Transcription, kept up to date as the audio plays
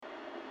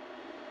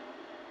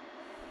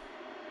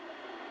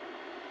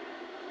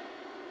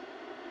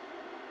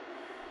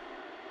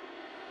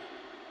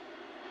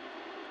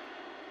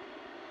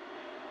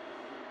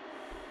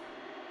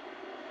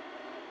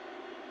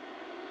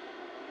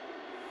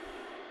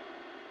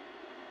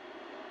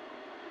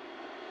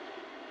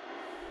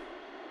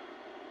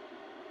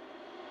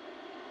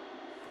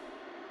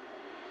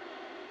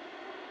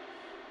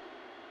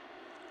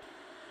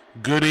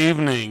Good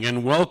evening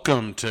and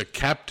welcome to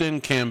Captain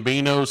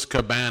Cambino's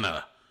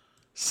Cabana,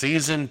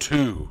 Season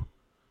 2.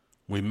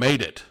 We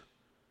made it.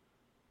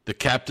 The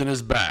captain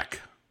is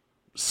back.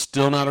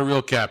 Still not a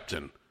real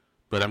captain,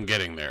 but I'm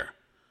getting there.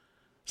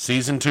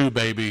 Season 2,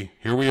 baby.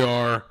 Here we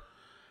are.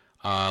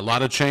 A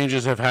lot of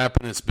changes have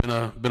happened. It's been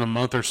a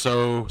month or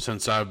so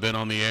since I've been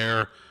on the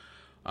air.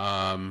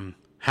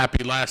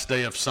 Happy last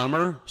day of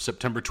summer,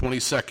 September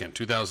 22nd,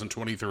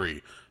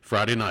 2023,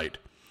 Friday night.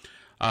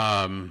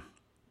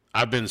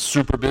 I've been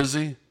super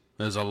busy.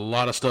 There's a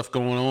lot of stuff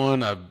going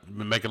on. I've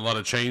been making a lot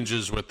of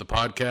changes with the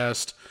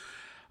podcast,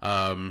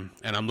 and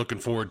I'm looking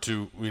forward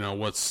to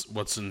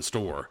what's in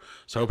store.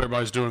 So I hope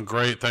everybody's doing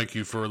great. Thank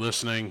you for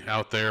listening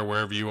out there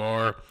wherever you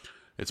are.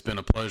 It's been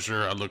a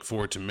pleasure. I look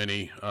forward to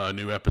many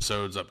new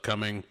episodes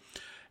upcoming,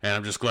 and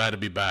I'm just glad to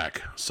be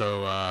back.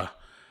 So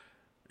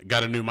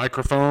got a new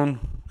microphone.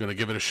 Going to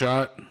give it a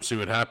shot, see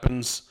what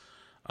happens.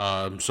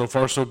 So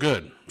far, so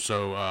good.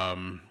 So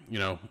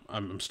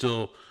I'm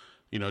still.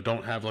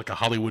 Don't have like a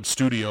Hollywood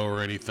studio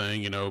or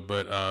anything,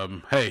 but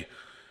hey,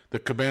 the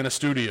Cabana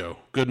studio,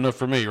 good enough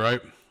for me,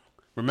 right?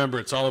 Remember,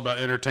 it's all about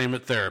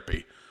entertainment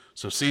therapy.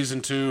 So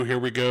season 2, here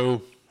we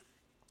go.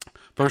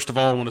 First of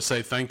all, I want to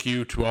say thank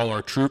you to all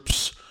our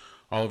troops,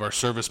 all of our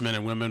servicemen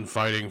and women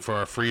fighting for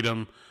our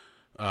freedom.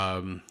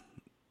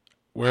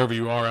 Wherever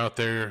you are out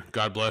there,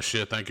 God bless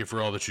you. Thank you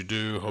for all that you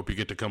do. Hope you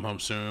get to come home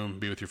soon,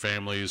 be with your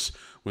families.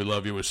 We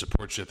love you. We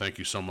support you. Thank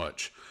you so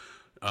much.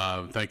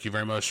 Thank you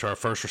very much to our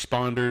first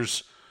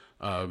responders,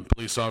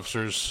 police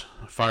officers,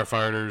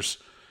 firefighters,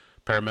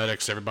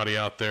 paramedics, everybody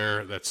out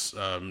there that's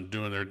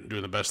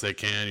doing the best they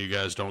can. You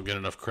guys don't get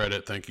enough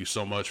credit. Thank you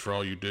so much for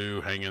all you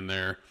do. Hang in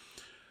there.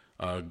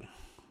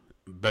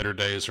 Better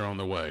days are on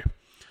the way.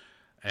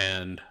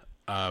 And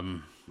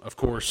of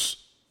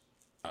course,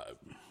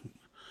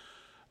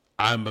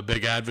 I'm a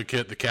big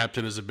advocate. The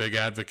captain is a big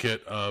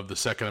advocate of the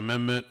Second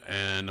Amendment,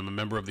 and I'm a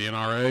member of the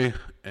NRA,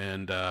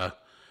 and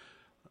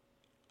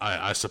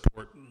I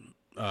support,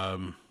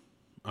 I'm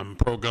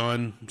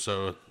pro-gun,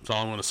 so that's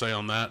all I want to say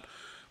on that.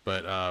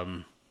 But,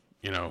 if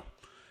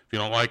you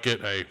don't like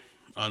it, hey,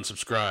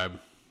 unsubscribe.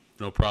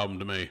 No problem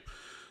to me.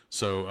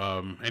 So,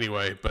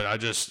 anyway, but I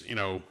just,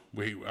 I'm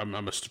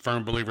a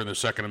firm believer in the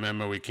Second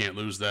Amendment. We can't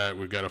lose that.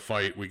 We've got to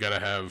fight. We got to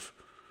have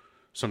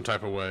some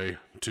type of way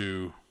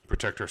to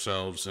protect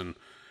ourselves, and,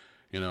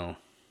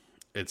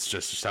 it's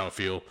just how I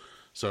feel.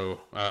 So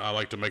I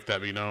like to make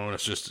that be known.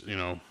 It's just,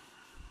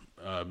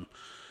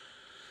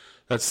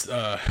 that's,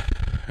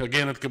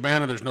 again, at the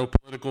Cabana, there's no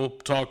political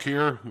talk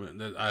here.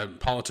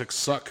 Politics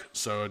suck,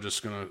 so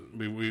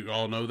we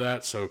all know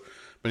that. So,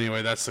 but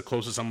anyway, that's the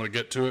closest I'm going to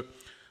get to it.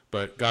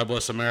 But God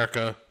bless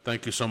America.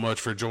 Thank you so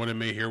much for joining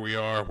me. Here we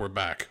are. We're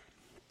back.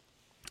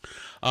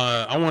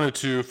 I wanted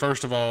to,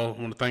 first of all,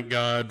 thank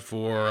God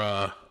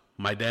for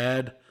my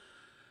dad.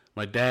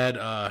 My dad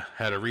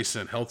had a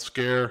recent health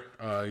scare.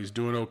 He's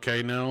doing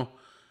okay now.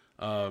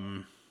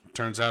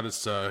 Turns out he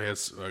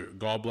has a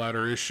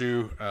gallbladder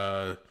issue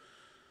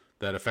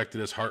that affected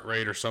his heart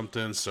rate or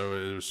something, so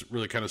it was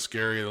really kind of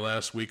scary the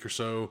last week or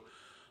so.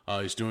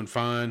 He's doing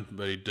fine,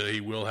 but he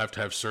will have to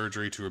have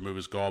surgery to remove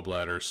his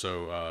gallbladder,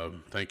 so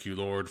thank you,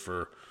 Lord,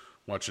 for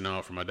watching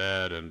out for my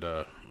dad. And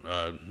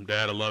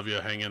Dad, I love you.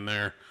 Hang in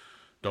there.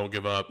 Don't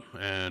give up.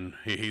 And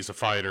he's a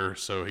fighter,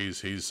 so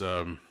he's just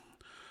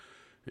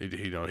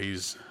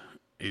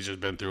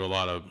been through a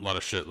lot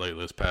of shit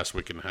lately this past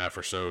week and a half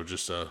or so,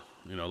 just a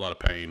lot of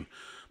pain.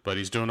 But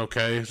he's doing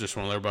okay. Just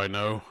want to let everybody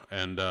know.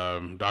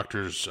 And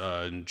doctors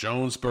in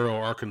Jonesboro,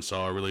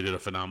 Arkansas, really did a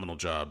phenomenal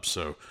job.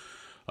 So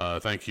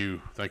thank you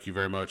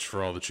very much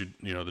for all that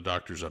the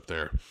doctors up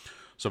there.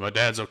 So my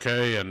dad's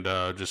okay, and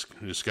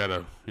just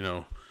gotta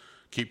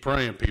keep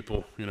praying,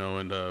 people.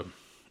 And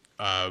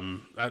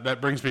that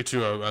brings me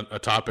to a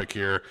topic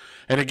here.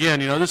 And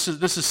again, this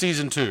is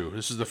season 2.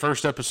 This is the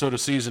first episode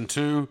of season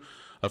 2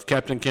 of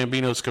Captain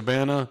Cambino's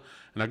Cabana,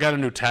 and I got a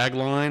new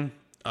tagline.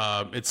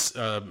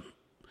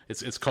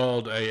 It's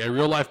called a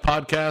real life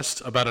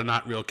podcast about a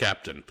not real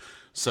captain.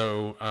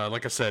 So,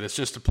 like I said, it's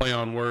just a play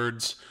on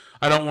words.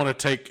 I don't want to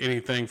take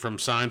anything from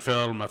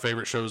Seinfeld, one of my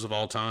favorite shows of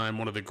all time,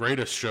 one of the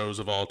greatest shows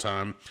of all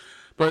time.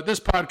 But this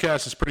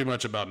podcast is pretty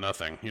much about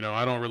nothing.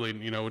 I don't really,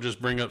 we'll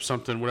just bring up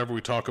something, whatever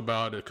we talk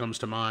about, it comes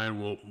to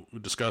mind, we'll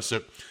discuss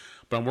it.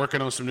 But I'm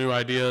working on some new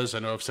ideas. I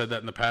know I've said that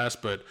in the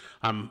past, but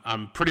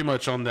I'm pretty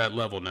much on that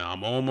level now.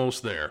 I'm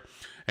almost there.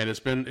 And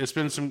it's been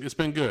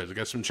good. I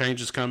got some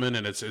changes coming,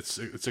 and it's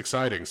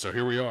exciting. So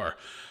here we are.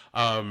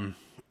 I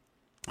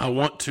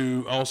want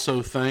to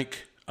also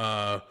thank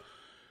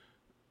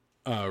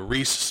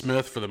Reese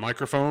Smith for the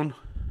microphone.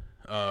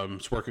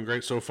 It's working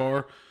great so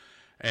far.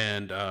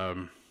 And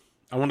I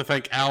want to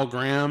thank Al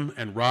Graham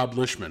and Rob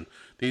Lishman.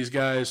 These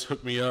guys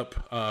hooked me up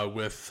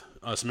with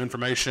some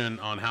information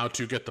on how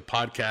to get the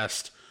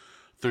podcast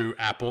through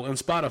Apple and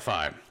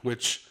Spotify,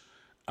 which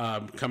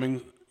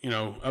upcoming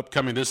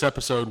this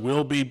episode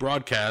will be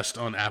broadcast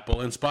on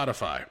Apple and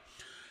Spotify.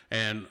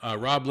 And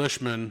Rob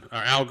Lishman, or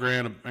Al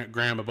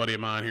Graham, a buddy of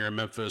mine here in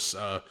Memphis,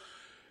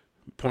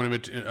 pointed me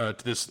to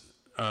this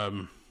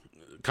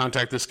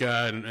contact this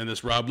guy and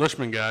this Rob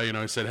Lishman guy.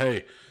 He said,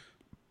 hey,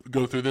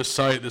 go through this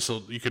site.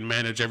 You can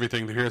manage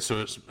everything here.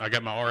 So I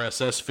got my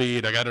RSS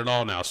feed. I got it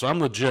all now. So I'm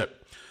legit.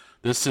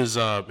 This is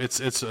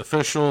it's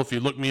official. If you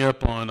look me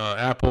up on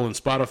Apple and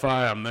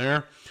Spotify, I'm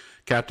there.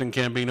 Captain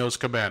Cambino's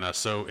Cabana.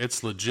 So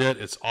it's legit.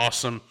 It's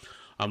awesome.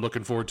 I'm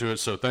looking forward to it.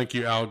 So thank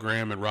you, Al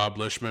Graham and Rob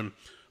Lishman,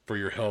 for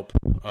your help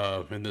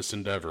in this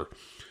endeavor.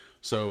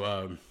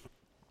 So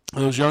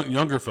those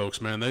younger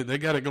folks, man, they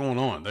got it going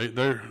on.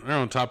 They're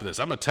on top of this.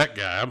 I'm a tech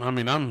guy.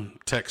 I'm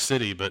tech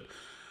city, but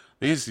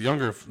these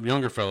younger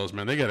fellows,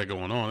 man, they got it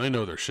going on. They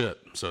know their shit.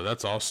 So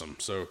that's awesome.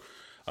 So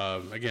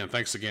again,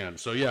 thanks again.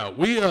 So yeah,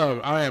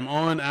 I am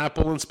on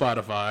Apple and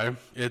Spotify.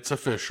 It's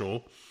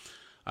official.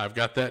 I've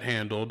got that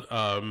handled.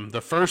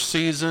 The first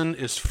season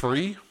is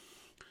free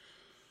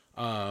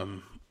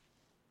on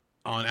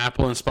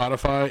Apple and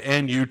Spotify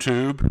and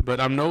YouTube, but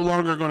I'm no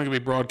longer going to be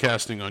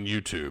broadcasting on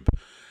YouTube.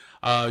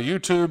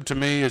 YouTube to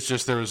me is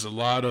just there's a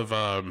lot of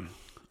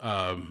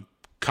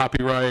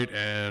copyright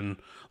and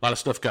a lot of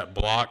stuff got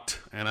blocked,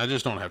 and I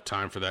just don't have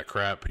time for that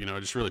crap. It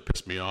just really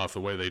pissed me off the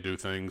way they do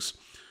things.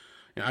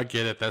 I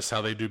get it. That's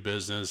how they do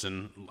business,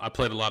 and I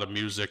played a lot of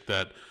music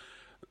that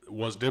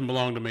didn't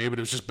belong to me, but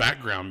it was just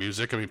background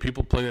music.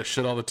 People play that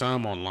shit all the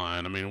time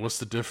online. What's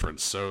the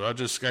difference? So I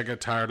got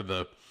tired of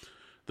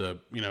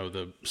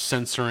the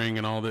censoring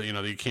and all that.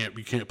 You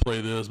can't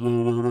play this.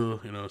 Blah, blah,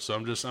 blah, so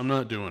I'm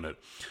not doing it.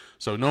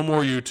 So no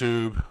more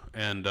YouTube,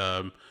 and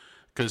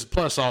because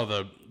plus all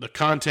the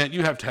content,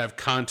 you have to have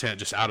content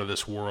just out of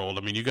this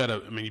world.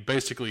 You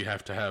basically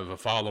have to have a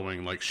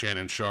following like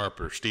Shannon Sharp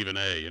or Stephen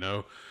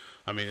A.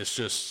 It's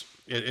just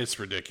it's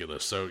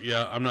ridiculous. So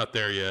yeah, I'm not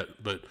there yet,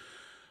 but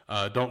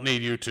don't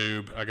need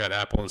YouTube. I got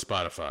Apple and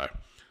Spotify.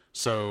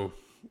 So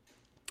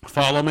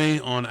follow me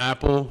on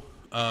Apple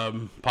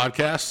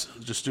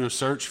podcasts. Just do a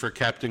search for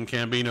Captain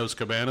Cambino's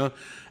Cabana.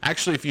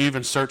 Actually, if you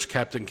even search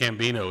Captain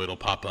Cambino, it'll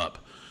pop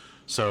up.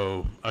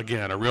 So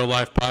again, a real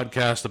life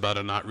podcast about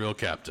a not real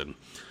captain.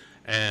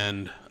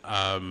 And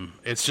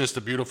it's just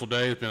a beautiful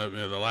day. It's been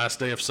the last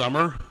day of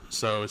summer,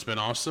 so it's been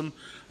awesome.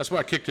 That's why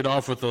I kicked it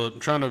off with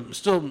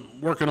still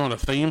working on a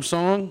theme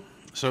song.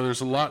 So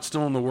there's a lot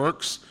still in the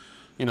works.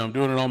 I'm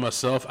doing it all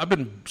myself. I've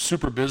been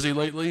super busy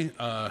lately.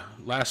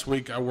 Last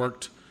week I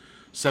worked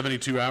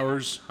 72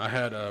 hours. I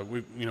had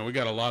we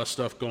got a lot of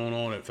stuff going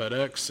on at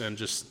FedEx, and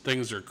just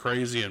things are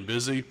crazy and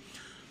busy.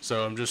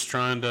 So I'm just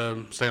trying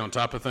to stay on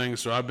top of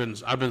things. So I've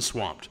been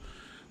swamped.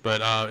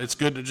 But it's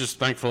good to just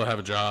thankful to have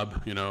a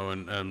job,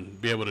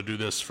 and be able to do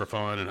this for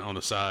fun and on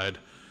the side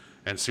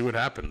and see what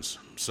happens.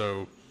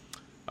 So,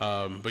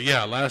 but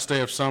yeah, last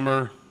day of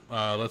summer.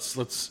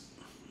 Let's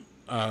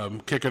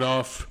kick it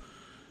off,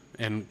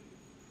 and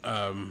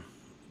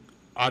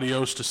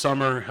adios to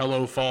summer,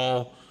 hello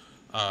fall,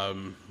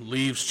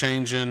 leaves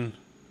changing,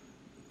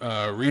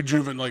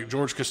 like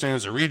George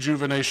Costanza,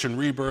 rejuvenation,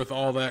 rebirth,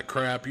 all that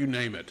crap, you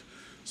name it.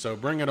 So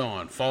bring it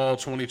on, fall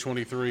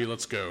 2023.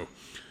 Let's go.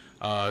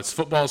 It's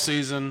football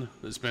season.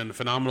 It's been a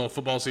phenomenal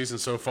football season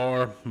so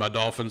far. My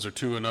Dolphins are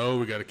 2-0.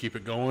 We got to keep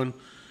it going,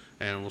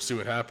 and we'll see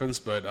what happens.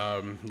 But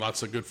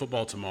lots of good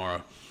football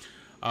tomorrow.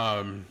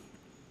 I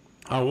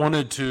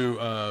wanted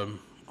to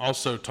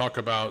also talk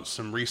about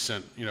some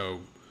recent,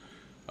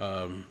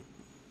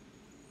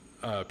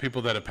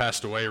 people that have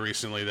passed away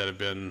recently that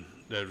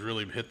have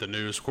really hit the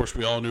news. Of course,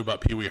 we all knew about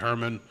Pee Wee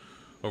Herman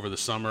over the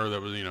summer.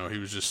 That was, he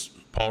was just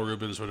Paul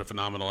Rubens was a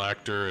phenomenal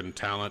actor and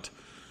talent.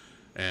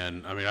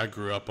 And I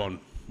grew up on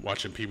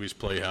watching Pee Wee's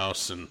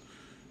Playhouse and,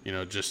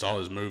 just all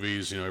his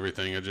movies,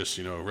 everything. And just,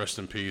 rest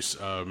in peace.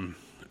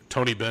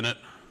 Tony Bennett,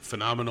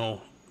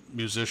 phenomenal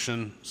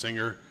musician,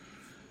 singer.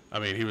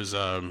 He was,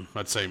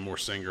 I'd say more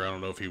singer. I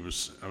don't know if he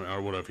was, I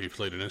don't know if he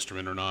played an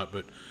instrument or not,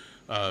 but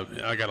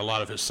I got a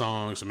lot of his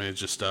songs. It's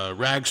just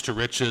Rags to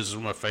Riches is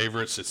one of my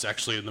favorites. It's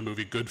actually in the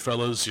movie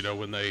Goodfellas,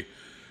 when they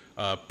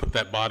put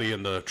that body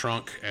in the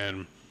trunk,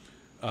 and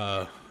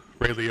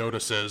Ray Liotta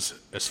says,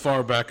 as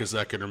far back as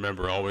I can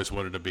remember, I always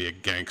wanted to be a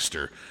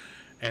gangster.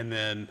 And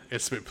then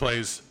it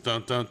plays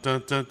dun dun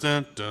dun dun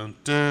dun dun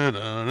dun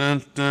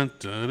dun dun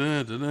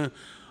dun dun.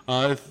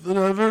 I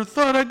never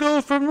thought I'd go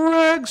from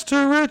rags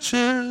to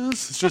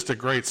riches. It's just a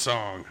great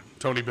song,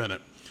 Tony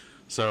Bennett.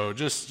 So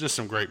just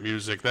some great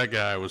music. That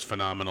guy was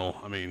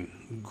phenomenal.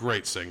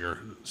 Great singer.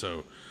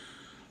 So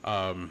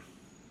Bob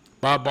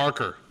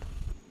Barker,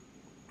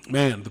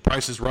 man, The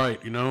Price is Right.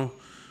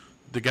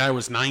 The guy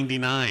was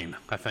 99,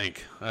 I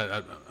think.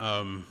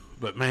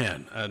 But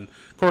man, and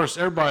of course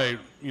everybody,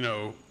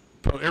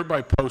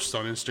 everybody posts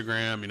on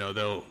Instagram.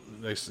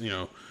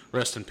 They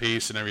rest in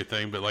peace and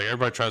everything. But like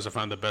everybody tries to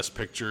find the best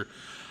picture.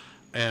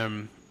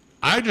 And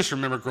I just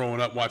remember growing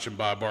up watching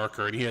Bob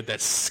Barker, and he had that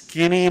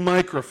skinny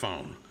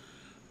microphone.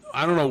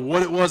 I don't know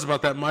what it was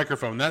about that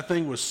microphone. That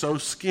thing was so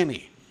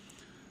skinny,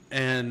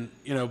 and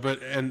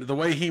and the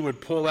way he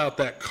would pull out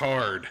that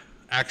card,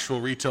 actual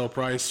retail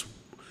price,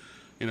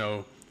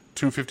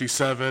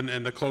 $2.57,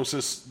 and the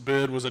closest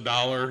bid was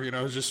 $1. It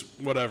was just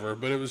whatever.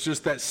 But it was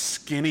just that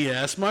skinny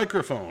ass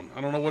microphone.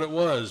 I don't know what it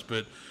was,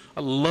 but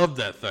I loved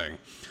that thing.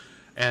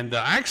 And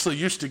I actually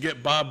used to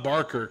get Bob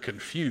Barker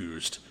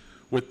confused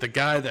with the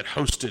guy that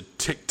hosted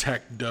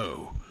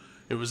Tic-Tac-Dough.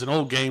 It was an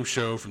old game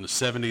show from the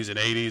 70s and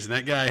 80s, and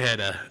that guy had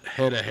a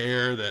head of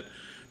hair that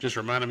just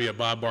reminded me of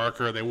Bob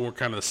Barker. They wore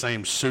kind of the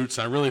same suits.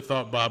 I really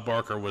thought Bob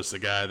Barker was the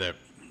guy that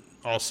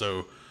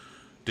also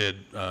did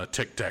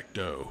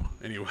Tic-Tac-Dough.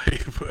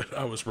 Anyway, but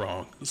I was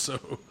wrong. So,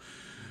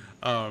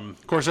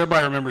 of course,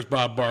 everybody remembers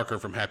Bob Barker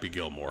from Happy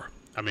Gilmore.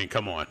 I mean,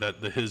 come on,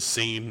 his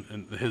scene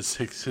and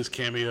his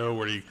cameo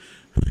where he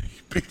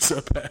beats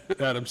up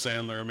Adam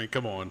Sandler. I mean,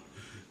 come on,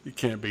 you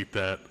can't beat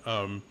that.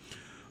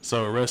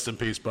 So rest in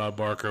peace, Bob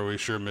Barker. We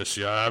sure miss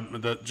you.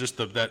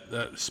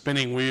 That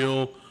spinning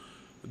wheel,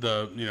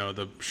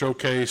 the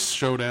showcase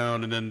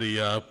showdown, and then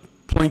the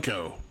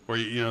Plinko where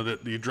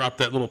you drop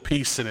that little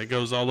piece and it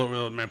goes all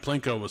over. Man,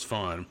 Plinko was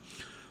fun.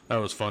 That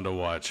was fun to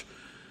watch.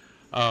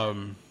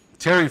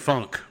 Terry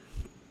Funk,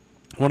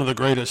 one of the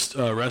greatest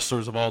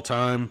wrestlers of all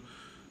time.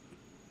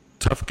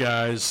 Tough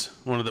guys,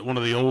 one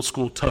of the old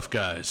school tough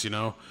guys,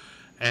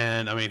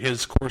 And I mean,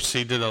 of course,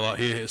 he did a lot.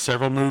 He had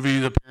several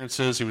movie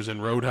appearances. He was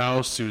in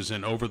Roadhouse. He was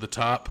in Over the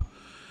Top,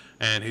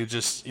 and he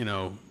just,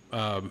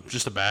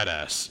 just a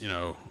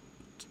badass.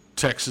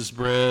 Texas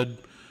bred.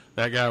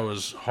 That guy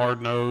was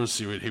hard nosed.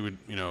 He was just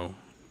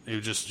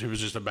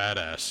a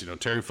badass.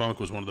 Terry Funk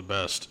was one of the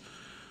best.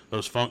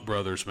 Those Funk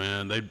brothers,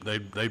 man,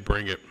 they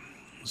bring it.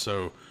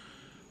 So,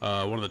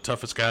 one of the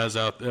toughest guys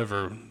out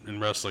ever in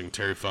wrestling,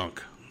 Terry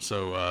Funk.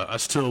 So I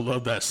still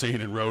love that scene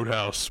in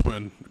Roadhouse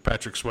when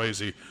Patrick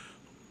Swayze,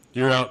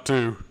 you're out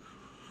too.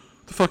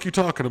 What the fuck you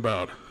talking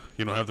about?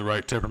 You don't have the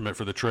right temperament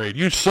for the trade.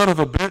 You son of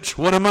a bitch.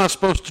 What am I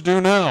supposed to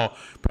do now?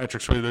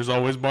 Patrick Swayze, there's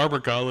always barber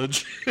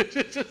college.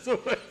 It's just the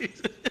way,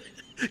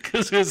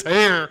 because his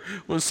hair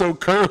was so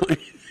curly.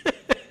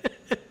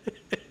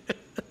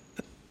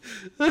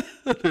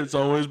 There's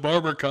always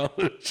barber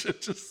college.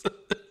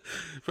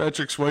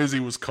 Patrick Swayze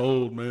was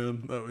cold,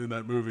 man, in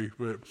that movie.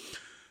 But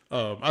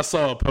I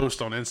saw a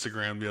post on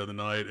Instagram the other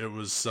night. It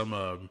was some,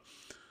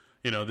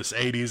 this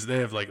 80s. They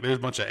have there's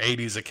a bunch of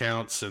 80s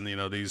accounts and,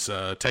 these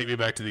take me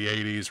back to the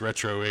 80s,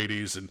 retro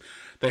 80s. And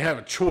they have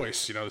a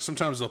choice.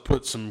 Sometimes they'll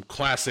put some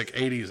classic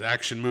 80s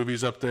action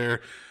movies up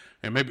there.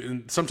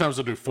 And sometimes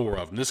they'll do 4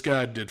 of them. This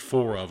guy did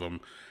 4 of them.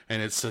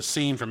 And it's a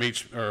scene from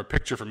each, or a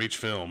picture from each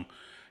film.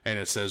 And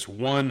it says,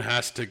 one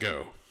has to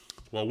go.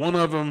 Well, one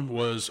of them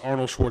was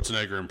Arnold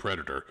Schwarzenegger in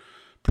Predator.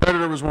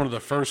 Predator was one of the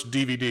first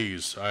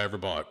DVDs I ever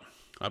bought.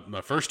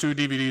 My first 2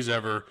 DVDs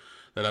ever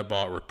that I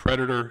bought were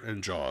Predator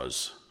and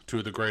Jaws, 2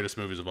 of the greatest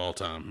movies of all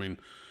time. I mean,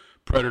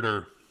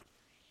 Predator,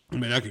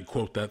 I can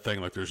quote that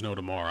thing like there's no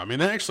tomorrow. I mean,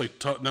 they actually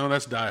no,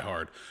 that's Die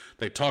Hard.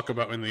 They talk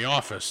about in The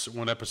Office,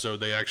 one episode,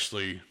 they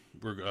actually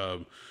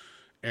were,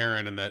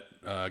 Aaron and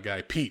that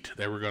guy Pete,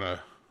 they were going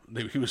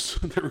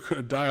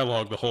to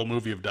dialogue the whole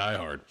movie of Die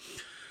Hard.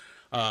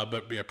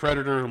 But yeah,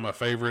 Predator, one of my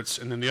favorites.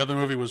 And then the other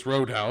movie was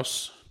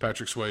Roadhouse,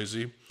 Patrick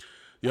Swayze.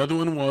 The other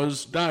one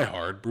was Die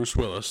Hard, Bruce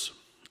Willis,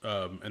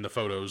 in the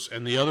photos.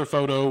 And the other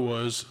photo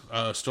was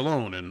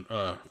Stallone in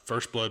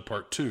First Blood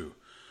Part 2.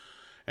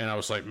 And I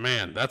was like,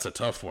 man, that's a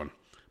tough one.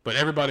 But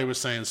everybody was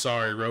saying,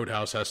 sorry,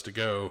 Roadhouse has to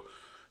go.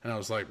 And I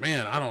was like,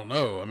 man, I don't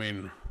know. I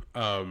mean,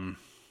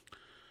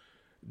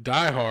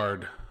 Die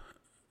Hard,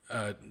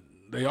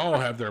 they all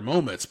have their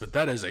moments, but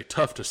that is a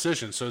tough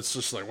decision. So it's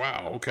just like,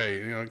 wow, okay.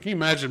 Can you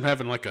imagine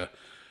having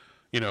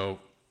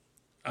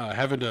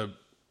having to,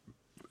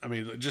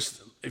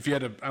 just if you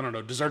had a, I don't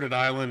know, deserted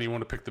island, you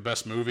want to pick the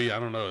best movie. I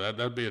don't know.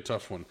 That'd be a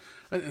tough one.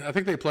 I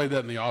think they played that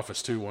in The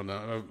Office too.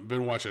 I've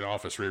been watching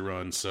Office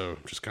reruns, so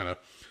just kind of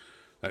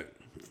that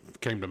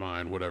came to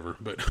mind, whatever.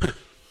 But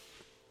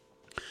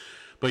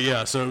but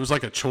yeah, so it was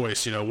like a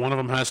choice. One of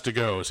them has to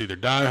go. It's either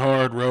Die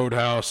Hard,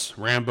 Roadhouse,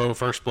 Rambo,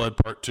 First Blood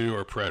Part 2,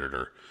 or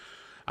Predator.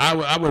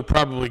 I would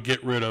probably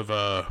get rid of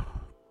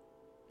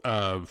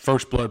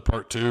First Blood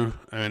Part 2,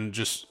 and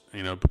just,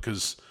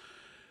 because,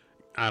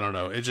 I don't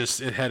know, it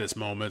had its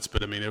moments,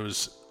 but it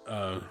was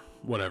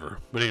whatever.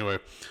 But anyway,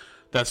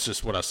 that's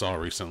just what I saw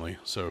recently.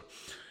 So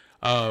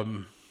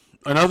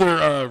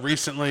another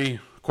recently,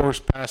 of course,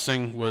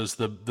 passing was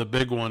the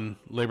big one,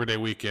 Labor Day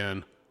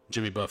weekend,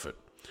 Jimmy Buffett.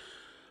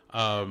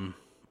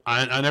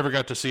 I never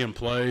got to see him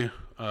play.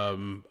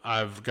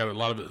 I've got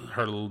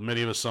heard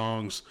many of his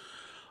songs.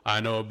 I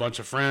know a bunch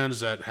of friends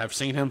that have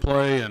seen him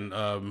play, and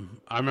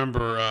I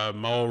remember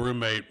my old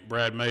roommate,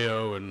 Brad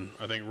Mayo, and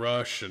I think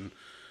Rush and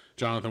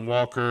Jonathan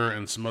Walker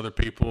and some other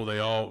people,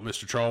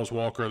 Mr. Charles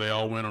Walker, they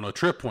all went on a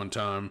trip one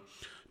time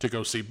to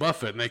go see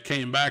Buffett, and they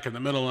came back in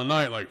the middle of the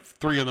night, like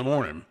 3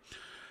 a.m.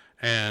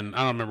 And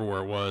I don't remember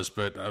where it was,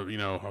 but, I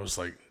was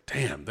like,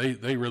 damn,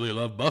 they really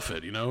love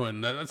Buffett,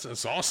 and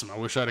that's awesome. I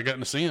wish I'd have gotten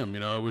to see him,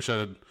 I wish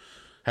I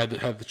had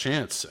the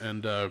chance.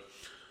 And,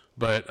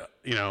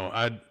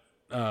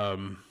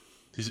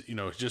 he's,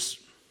 just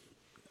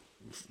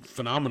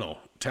phenomenal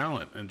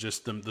talent, and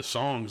just the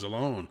songs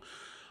alone.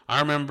 I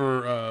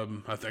remember,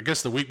 I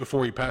guess the week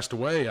before he passed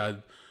away,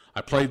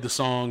 I played the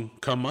song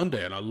Come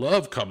Monday, and I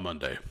love Come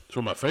Monday. It's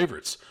one of my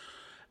favorites.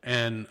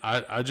 And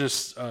I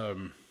just,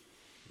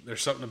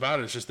 there's something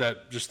about it. It's just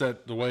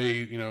that the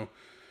way,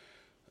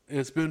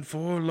 It's been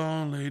 4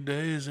 lonely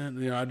days,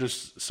 and I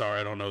just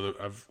sorry, I don't know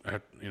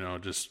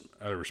that just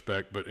out of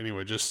respect, but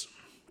anyway, it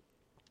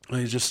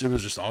was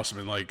just awesome,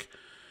 and like,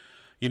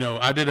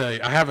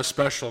 I have a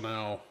special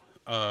now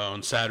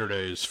on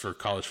Saturdays for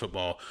college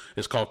football.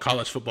 It's called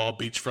College Football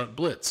Beachfront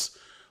Blitz.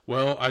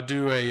 Well, I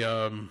do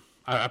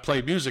I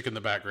play music in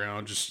the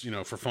background just,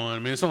 for fun. I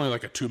mean, it's only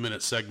like a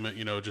 2-minute segment,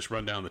 just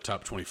run down the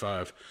top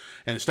 25.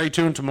 And stay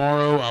tuned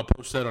tomorrow. I'll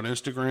post that on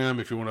Instagram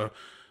if you want to,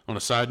 on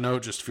a side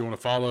note, just if you want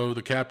to follow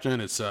the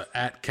captain, it's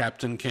at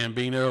Captain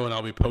Cambino, and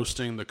I'll be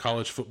posting the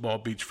College Football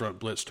Beachfront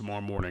Blitz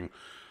tomorrow morning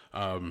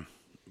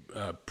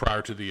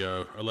prior to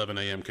the 11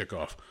 a.m.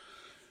 kickoff.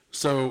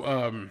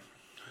 So,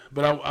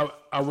 but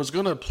I was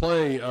going to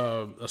play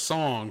a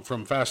song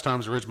from Fast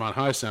Times at Ridgemont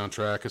High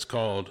soundtrack. It's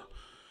called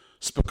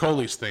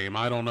Spicoli's theme,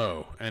 I Don't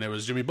Know, and it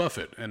was Jimmy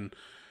Buffett, and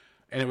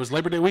it was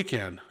Labor Day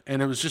weekend, and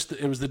it was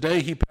the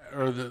day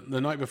the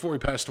night before he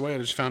passed away. I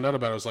just found out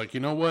about it. I was like, you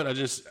know what? I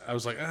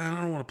was like, I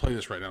don't want to play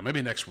this right now.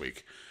 Maybe next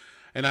week.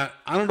 And I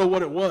don't know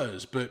what it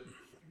was, but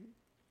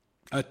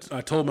I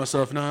told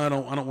myself, no, I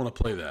don't want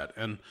to play that.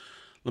 And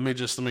let me,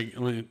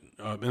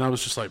 and I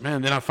was just like,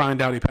 man. Then I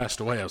find out he passed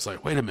away. I was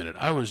like, wait a minute.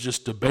 I was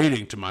just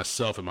debating to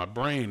myself in my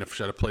brain if I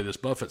should play this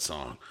Buffett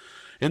song.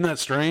 Isn't that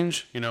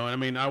strange? I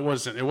mean, it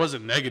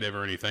wasn't negative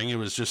or anything. It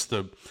was just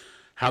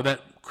how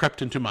that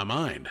crept into my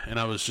mind. And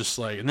I was just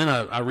like, and then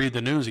I read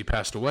the news, he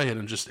passed away,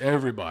 and just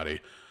everybody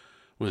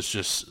was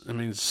just, I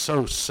mean,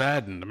 so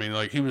saddened. I mean,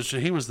 like he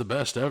was the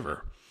best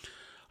ever.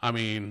 I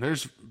mean,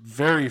 there's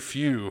very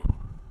few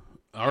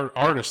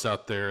artists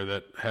out there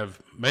that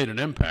have made an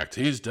impact.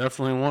 He's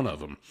definitely one of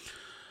them.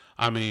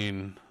 I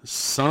mean,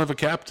 son of a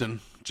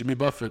captain, Jimmy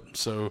Buffett.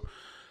 So,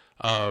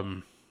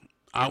 one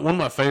of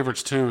my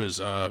favorites, too, is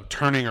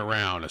Turning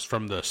Around. It's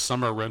from the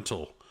Summer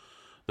Rental,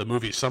 the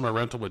movie Summer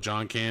Rental with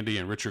John Candy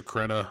and Richard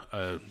Crenna,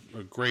 a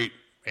great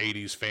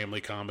 80s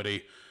family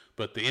comedy.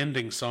 But the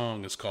ending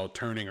song is called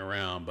Turning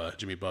Around by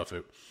Jimmy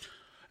Buffett.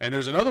 And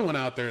there's another one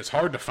out there. It's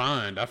hard to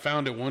find. I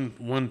found it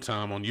one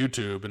time on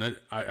YouTube, and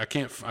I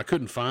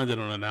couldn't find it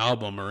on an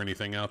album or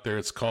anything out there.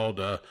 It's called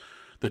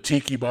The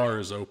Tiki Bar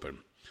is Open.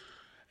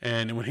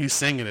 And when he's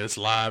singing it, it's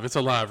live. It's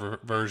a live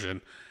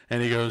version.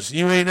 And he goes,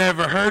 you ain't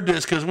never heard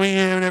this because we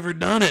ain't ever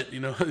done it.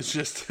 It's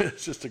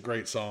just a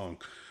great song.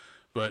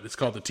 But it's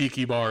called The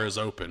Tiki Bar is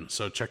Open.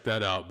 So check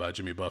that out by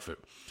Jimmy Buffett.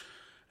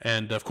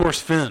 And, of course,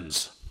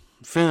 Fins.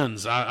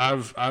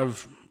 I've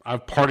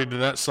partied to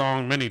that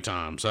song many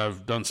times.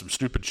 I've done some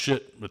stupid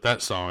shit with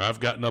that song.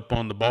 I've gotten up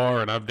on the bar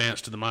and I've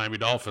danced to the Miami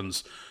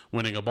Dolphins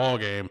winning a ball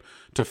game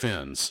to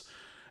Fins.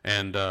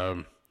 And,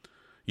 so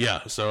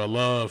I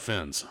love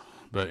Fins.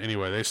 But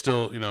anyway, they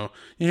still,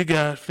 you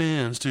got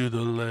fins to the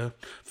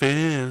left,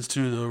 fins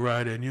to the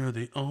right, and you're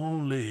the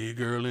only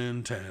girl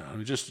in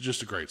town.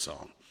 Just a great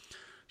song.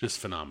 Just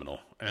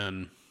phenomenal.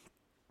 And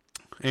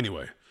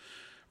anyway,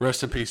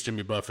 rest in peace,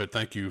 Jimmy Buffett.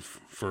 Thank you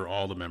for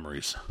all the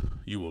memories.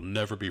 You will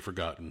never be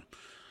forgotten.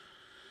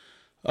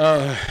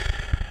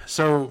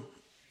 So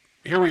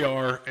here we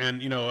are.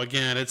 And,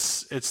 again,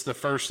 it's the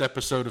first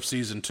episode of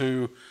season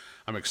 2.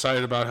 I'm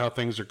excited about how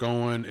things are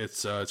going.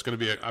 It's going to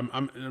be.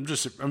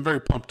 I'm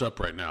very pumped up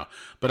right now,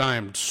 but I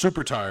am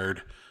super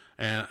tired.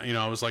 And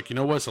I was like,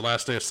 what? It's the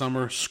last day of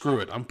summer. Screw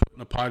it. I'm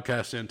putting a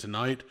podcast in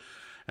tonight,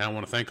 and I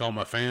want to thank all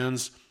my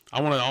fans.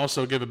 I want to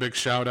also give a big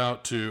shout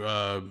out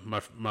to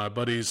my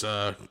buddies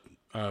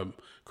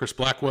Chris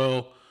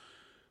Blackwell,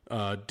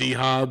 D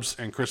Hobbs,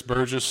 and Chris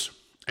Burgess.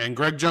 And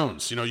Greg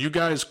Jones, you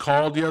guys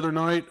called the other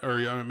night, or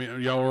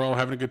y'all were all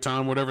having a good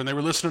time, whatever, and they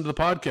were listening to the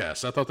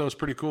podcast. I thought that was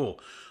pretty cool.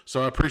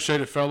 So I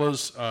appreciate it,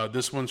 fellas.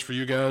 This one's for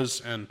you guys,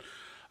 and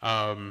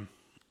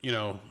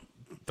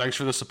thanks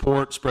for the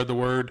support. Spread the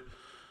word.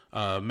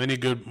 Many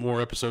good more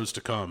episodes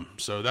to come.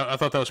 So I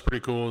thought that was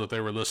pretty cool that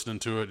they were listening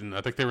to it, and I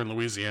think they were in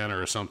Louisiana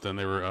or something.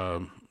 They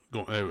were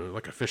going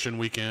like a fishing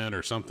weekend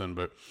or something.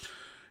 But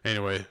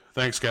anyway,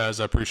 thanks, guys.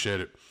 I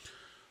appreciate it.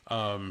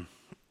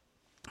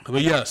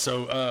 But yeah,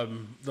 so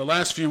the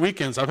last few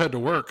weekends I've had to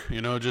work,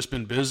 just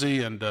been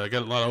busy and got a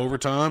lot of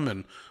overtime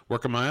and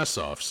working my ass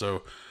off.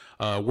 So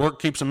work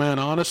keeps a man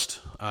honest.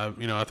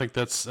 I think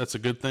that's a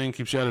good thing,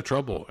 keeps you out of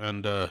trouble.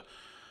 And,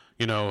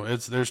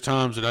 there's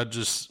times that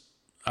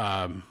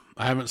I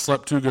haven't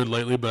slept too good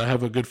lately, but I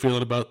have a good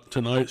feeling about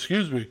tonight.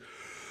 Excuse me.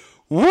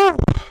 Woo!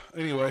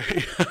 Anyway,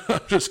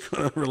 I'm just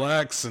going to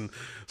relax and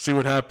see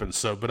what happens.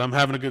 So, but I'm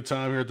having a good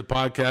time here at the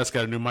podcast.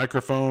 Got a new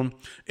microphone.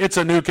 It's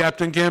a new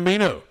Captain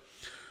Cambino.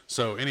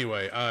 So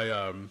anyway,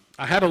 I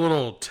had a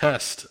little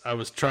test. I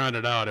was trying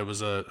it out. I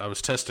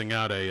was testing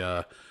out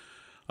a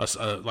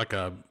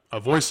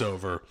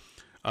voiceover.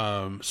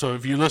 So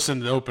if you listen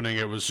to the opening,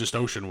 it was just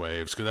ocean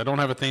waves because I don't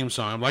have a theme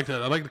song. I like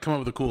to come up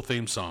with a cool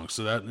theme song.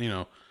 So that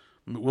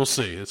we'll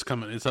see. It's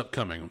coming. It's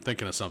upcoming. I'm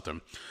thinking of something.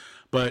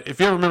 But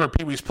if you ever remember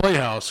Pee Wee's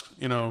Playhouse,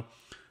 the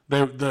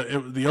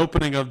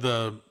opening of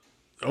the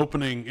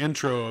opening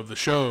intro of the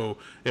show,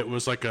 it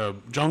was like a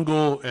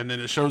jungle, and then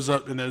it shows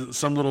up, and there's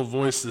some little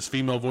voice, this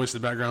female voice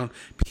in the background,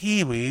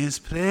 Pee-wee's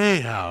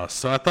Playhouse.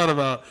 So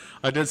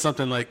I did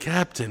something like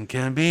Captain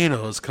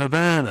Cambino's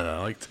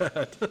Cabana, like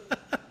that.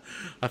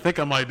 I think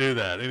I might do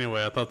that.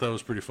 Anyway, I thought that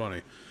was pretty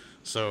funny.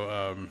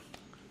 So,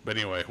 but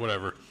anyway,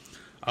 whatever.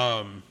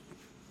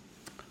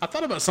 I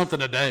thought about something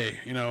today,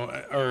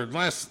 or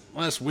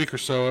last week or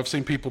so. I've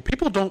seen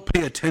people don't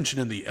pay attention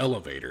in the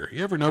elevator.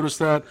 You ever notice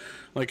that?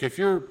 Like if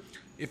you're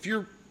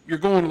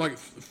going to like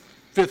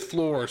fifth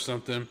floor or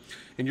something,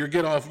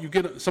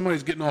 and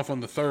somebody's getting off on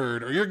the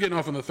third, or you're getting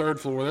off on the third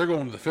floor, they're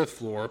going to the fifth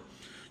floor.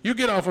 You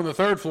get off on the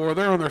third floor,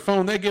 they're on their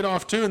phone, they get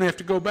off too, and they have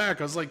to go back.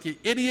 I was like, you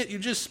idiot, you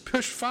just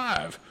pushed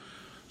 5.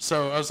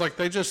 So I was like,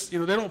 they just, they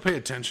don't pay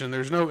attention.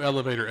 There's no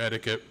elevator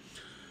etiquette.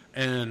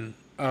 And,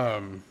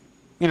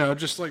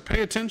 just like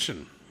pay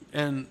attention.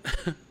 And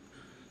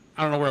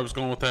I don't know where I was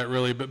going with that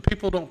really, but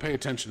people don't pay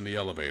attention in the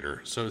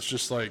elevator. So it's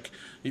just like,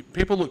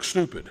 people look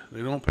stupid.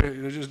 They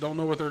just don't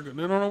know they don't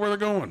know where they're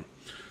going.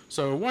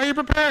 So why are you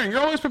preparing?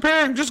 You're always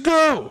preparing. Just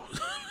go.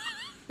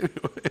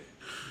 Anyway,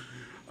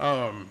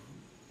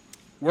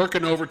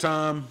 working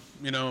overtime,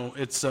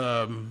 it's,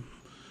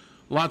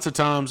 lots of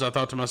times I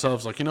thought to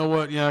myself, like, you know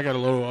what? Yeah, I got a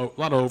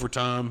lot of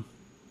overtime.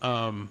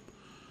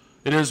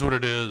 It is what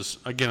it is.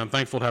 Again, I'm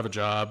thankful to have a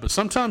job, but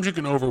sometimes you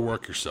can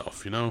overwork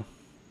yourself, You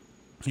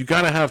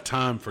got to have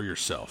time for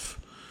yourself.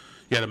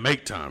 You got to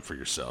make time for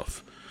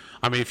yourself.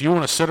 I mean, if you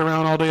want to sit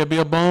around all day and be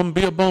a bum,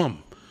 be a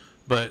bum.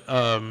 But,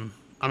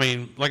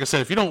 like I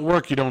said, if you don't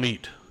work, you don't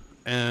eat.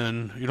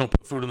 And you don't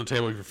put food on the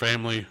table with your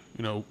family,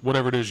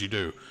 whatever it is you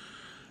do.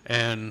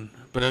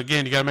 But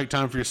again, you got to make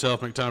time for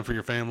yourself, make time for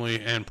your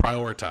family, and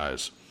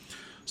prioritize.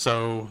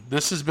 So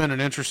this has been an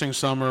interesting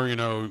summer.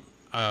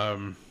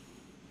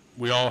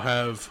 We all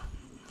have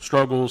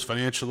struggles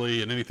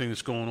financially and anything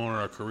that's going on in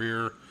our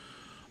career.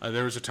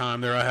 There was a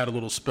time there I had a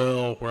little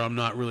spell where I'm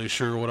not really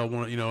sure what I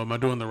want. Am I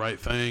doing the right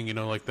thing?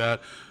 Like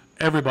that.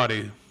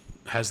 Everybody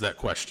has that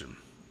question.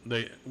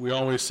 We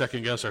always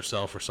second guess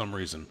ourselves for some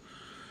reason,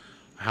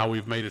 how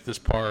we've made it this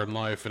far in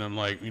life. And I'm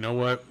like, you know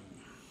what?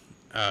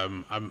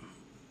 I'm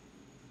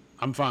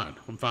fine.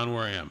 I'm fine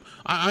where I am.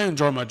 I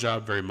enjoy my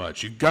job very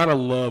much. You gotta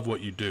love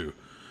what you do,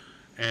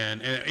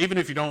 and even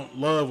if you don't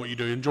love what you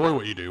do, enjoy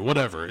what you do.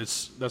 Whatever.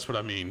 That's what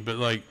I mean. But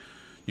like,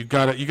 you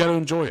gotta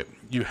enjoy it.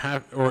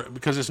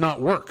 Because it's not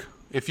work.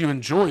 If you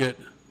enjoy it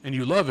and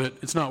you love it,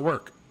 it's not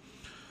work.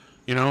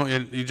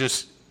 And you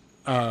just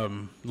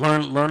learn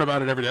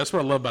about it every day. That's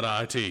what I love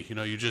about IT.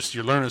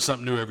 You're learning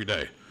something new every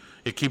day.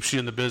 It keeps you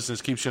in the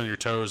business, keeps you on your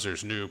toes.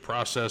 There's new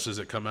processes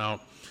that come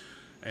out,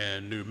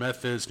 and new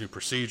methods, new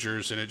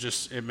procedures, and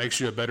it makes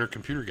you a better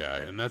computer guy.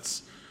 And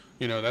that's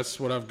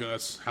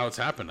that's how it's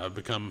happened.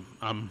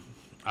 I'm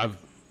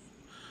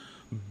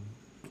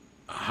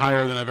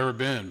higher than I've ever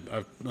been.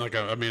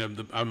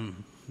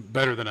 I'm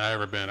better than I've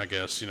ever been, I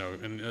guess,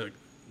 and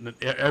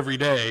every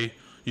day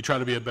you try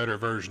to be a better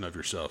version of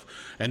yourself.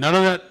 And none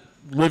of that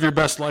live your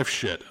best life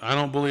shit. I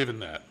don't believe in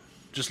that.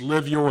 Just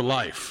live your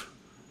life.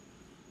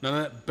 None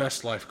of that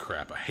best life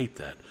crap. I hate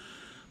that.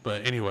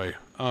 But anyway,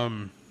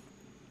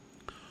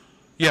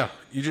 yeah,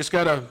 you just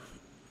got to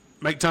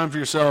make time for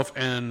yourself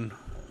and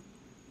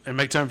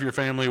make time for your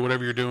family,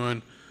 whatever you're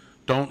doing.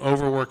 Don't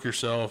overwork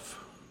yourself.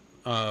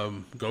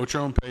 Go at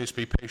your own pace.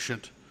 Be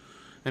patient.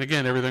 And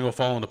again, everything will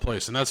fall into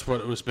place. And that's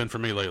what it's been for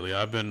me lately.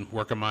 I've been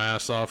working my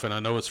ass off, and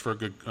I know it's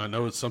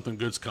something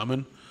good's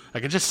coming. I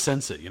can just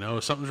sense it,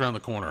 something's around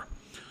the corner.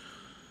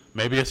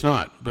 Maybe it's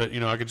not, but,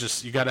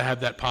 you got to have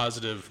that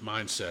positive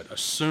mindset.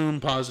 Assume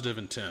positive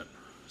intent.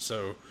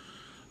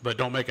 But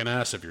don't make an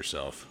ass of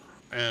yourself.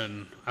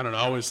 And I don't know,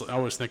 I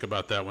always think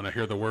about that when I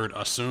hear the word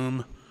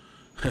assume.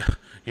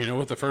 You know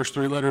what the first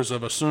 3 letters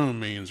of assume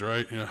means,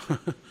 right?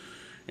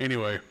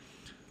 Anyway,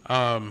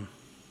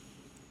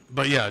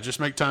 but yeah, just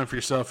make time for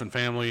yourself and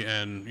family,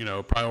 and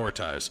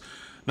prioritize.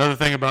 Another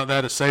thing about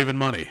that is saving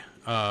money.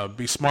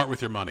 Be smart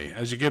with your money.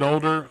 As you get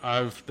older,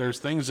 there's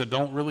things that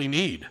don't really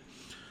need.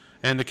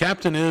 And the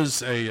captain is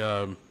he's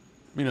a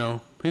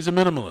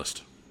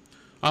minimalist.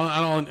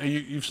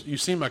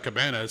 You've seen my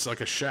cabana. It's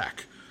like a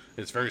shack.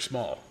 It's very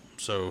small.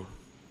 So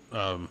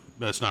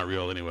that's not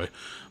real anyway.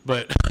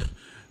 But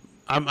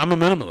I'm a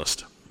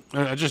minimalist.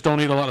 I just don't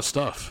need a lot of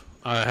stuff.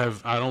 I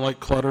don't like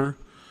clutter,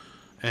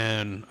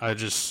 and I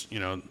just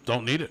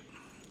don't need it.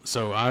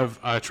 So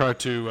I try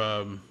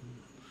to.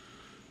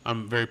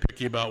 I'm very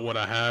picky about what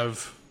I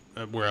have,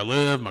 where I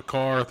live, my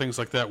car, things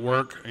like that.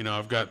 Work.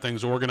 I've got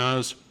things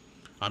organized.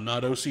 I'm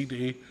not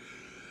OCD.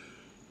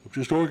 I'm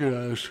just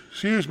organized.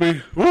 Excuse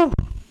me. Woo.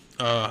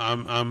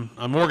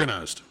 I'm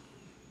organized.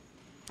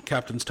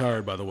 Captain's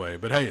tired, by the way,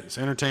 but hey, it's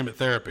entertainment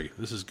therapy.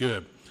 This is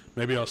good.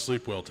 Maybe I'll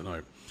sleep well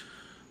tonight.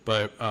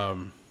 But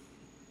I'm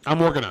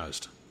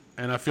organized,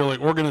 and I feel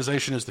like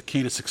organization is the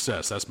key to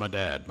success. That's my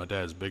dad. My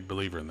dad's a big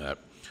believer in that.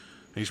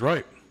 He's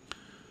right.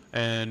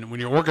 And when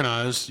you're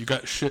organized, you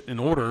got shit in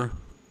order.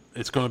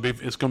 It's gonna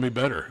be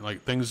better.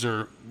 Like things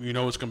are,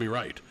 it's gonna be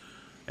right.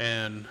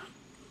 And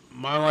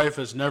my life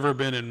has never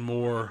been in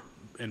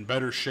in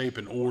better shape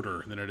and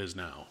order than it is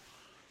now.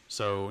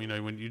 So,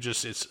 when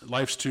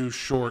life's too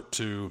short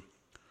to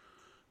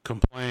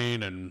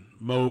complain and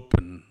mope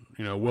and,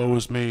 woe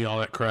is me, all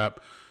that crap.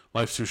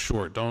 Life's too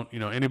short. Don't,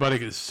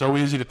 it's so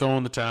easy to throw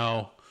in the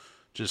towel.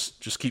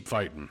 Just keep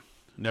fighting.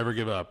 Never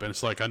give up. And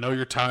it's like, I know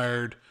you're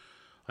tired.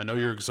 I know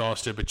you're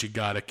exhausted, but you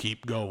got to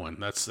keep going.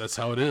 That's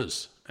how it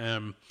is.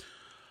 And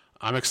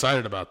I'm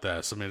excited about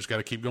that. So, I just got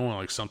to keep going.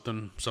 Like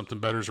something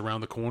better's around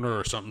the corner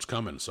or something's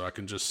coming. So I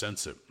can just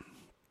sense it.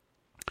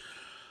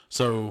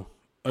 So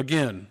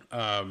again,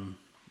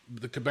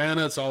 the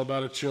Cabana, it's all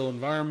about a chill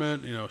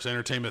environment. It's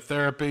entertainment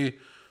therapy,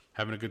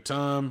 having a good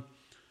time.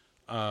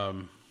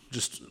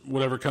 Just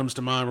whatever comes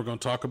to mind, we're going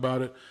to talk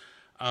about it.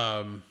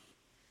 I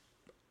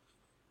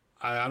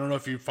don't know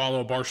if you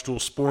follow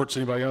Barstool Sports,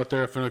 anybody out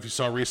there. I don't know if you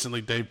saw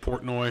recently Dave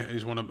Portnoy.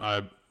 He's one of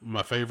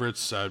my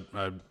favorites.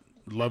 I'd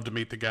love to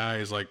meet the guy.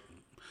 He's like,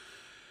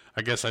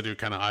 I guess I do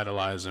kind of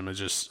idolize him.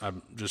 He's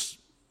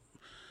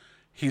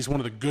one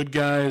of the good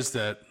guys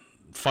that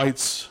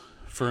fights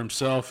for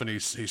himself, and he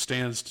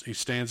stands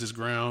his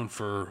ground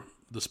for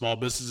the small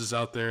businesses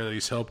out there that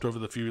he's helped over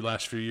the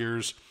last few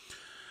years.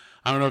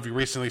 I don't know if you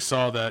recently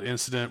saw that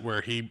incident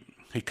where he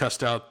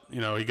cussed out, he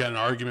got in an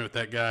argument with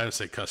that guy. I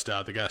say cussed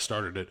out, the guy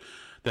started it.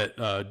 That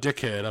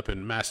dickhead up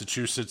in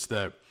Massachusetts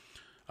that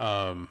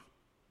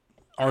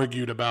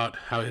argued about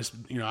how his,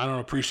 I don't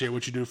appreciate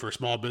what you do for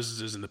small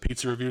businesses and the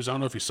pizza reviews. I don't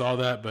know if you saw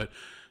that, but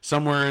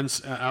somewhere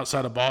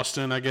outside of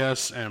Boston, I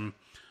guess, and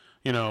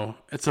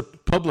it's a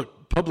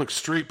public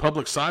street,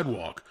 public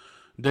sidewalk.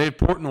 Dave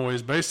Portnoy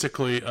is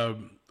basically a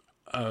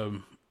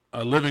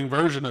living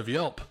version of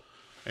Yelp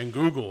and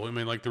Google.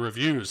 Like the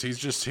reviews. He's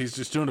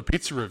just doing a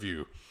pizza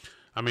review.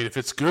 If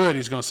it's good,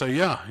 he's going to say,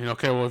 yeah,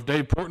 okay, well, if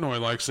Dave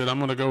Portnoy likes it, I'm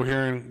going to go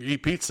here and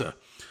eat pizza.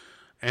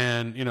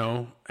 And,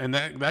 and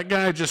that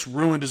guy just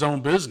ruined his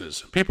own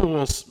business.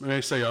 People may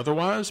say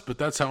otherwise, but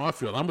that's how I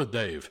feel. I'm with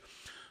Dave.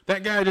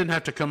 That guy didn't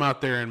have to come out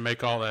there and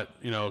make all that,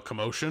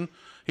 commotion.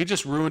 He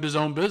just ruined his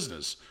own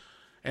business.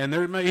 And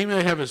he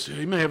may have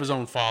his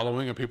own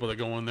following of people that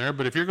go in there,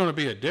 but if you're going to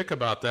be a dick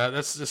about that,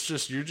 that's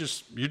just you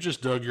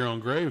just dug your own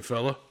grave,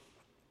 fella.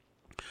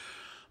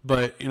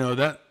 But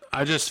that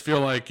I just feel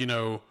like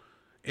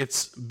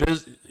it's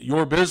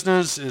your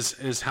business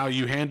is how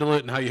you handle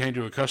it and how you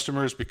handle your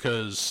customers,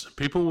 because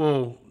people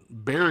will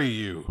bury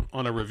you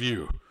on a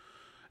review,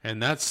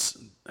 and it's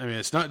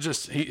not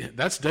just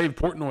that's Dave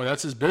Portnoy.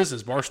 That's his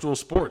business, Barstool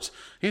Sports.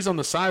 He's on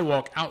the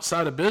sidewalk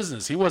outside of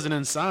business. He wasn't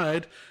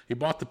inside. He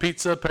bought the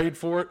pizza, paid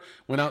for it,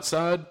 went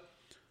outside,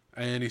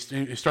 and he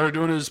started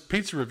doing his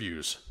pizza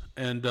reviews.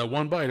 And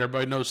one bite,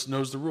 everybody knows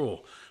the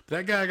rule. But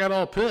that guy got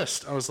all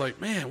pissed. I was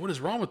like, man, what is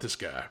wrong with this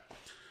guy?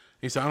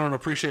 He said, I don't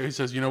appreciate it. He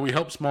says, we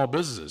help small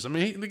businesses.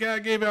 The guy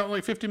gave out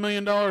like $50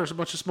 million a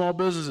bunch of small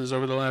businesses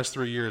over the last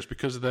 3 years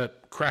because of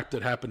that crap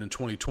that happened in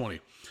 2020.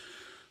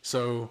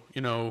 So,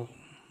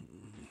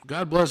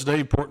 God bless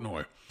Dave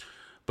Portnoy.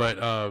 But,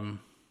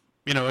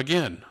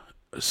 again,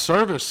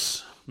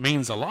 service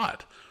means a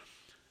lot.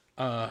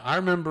 I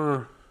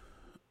remember,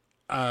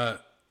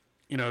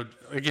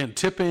 again,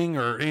 tipping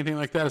or anything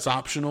like that is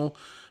optional,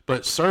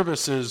 but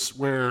service is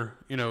where,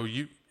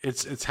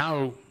 it's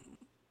how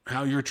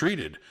you're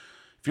treated.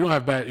 If you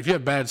have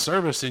bad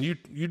service, and you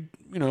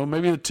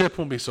maybe the tip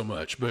won't be so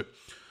much, but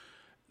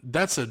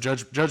that's a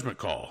judgment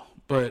call.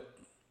 But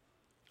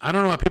I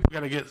don't know how people got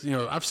to get,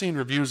 I've seen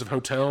reviews of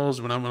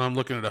hotels when I'm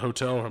looking at a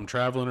hotel or I'm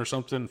traveling or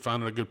something,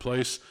 finding a good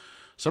place.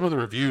 Some of the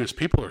reviews,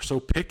 people are so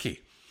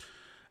picky,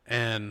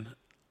 and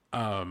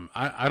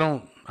I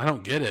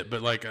don't get it.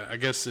 But like, I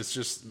guess it's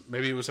just,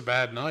 maybe it was a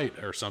bad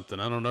night or something.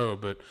 I don't know,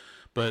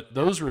 but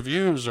those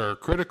reviews are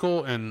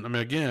critical. And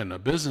again, a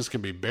business can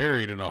be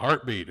buried in a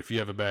heartbeat if you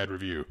have a bad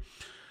review.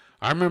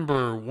 I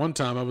remember one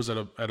time I was at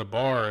a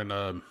bar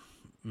in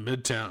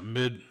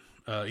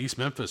East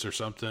Memphis or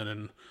something,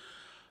 and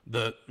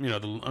I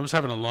was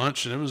having a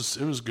lunch, and it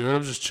was good. I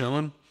was just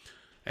chilling,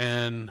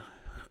 and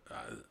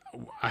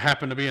I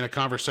happened to be in a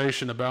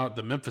conversation about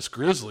the Memphis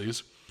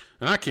Grizzlies,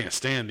 and I can't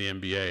stand the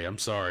NBA. I'm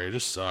sorry, it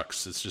just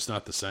sucks. It's just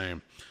not the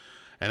same.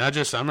 And I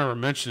remember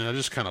mentioning, I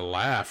just kind of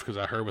laughed because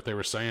I heard what they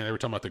were saying. They were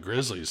talking about the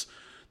Grizzlies.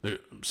 The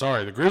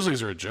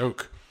Grizzlies are a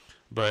joke.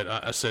 But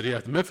I said, yeah,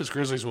 the Memphis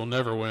Grizzlies will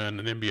never win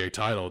an NBA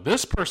title.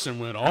 This person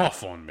went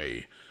off on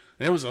me.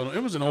 And it was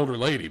an older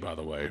lady, by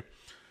the way.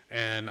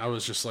 And I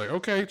was just like,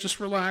 okay,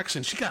 just relax.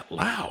 And she got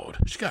loud.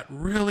 She got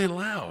really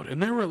loud.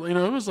 And there were,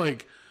 it was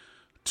like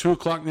 2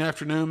 o'clock in the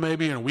afternoon,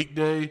 maybe on a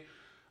weekday.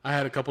 I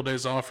had a couple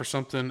days off or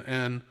something.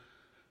 And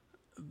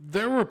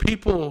there were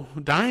people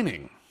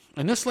dining.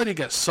 And this lady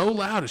got so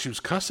loud and she was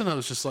cussing. I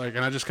was just like,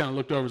 and I just kind of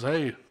looked over and said,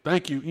 hey,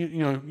 thank you.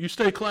 You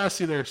stay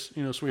classy there,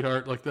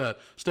 sweetheart, like that.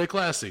 Stay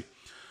classy.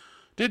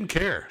 Didn't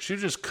care. She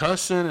was just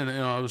cussing, and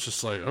I was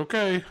just like,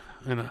 okay.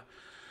 And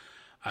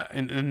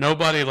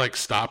nobody like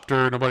stopped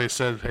her. Nobody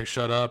said, hey,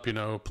 shut up,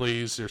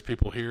 please, there's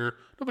people here.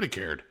 Nobody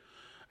cared.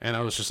 And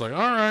I was just like, all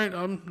right,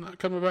 I'm not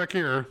coming back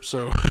here.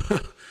 So,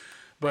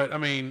 but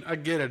I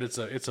get it.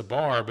 It's a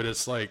bar, but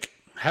it's like,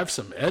 have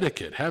some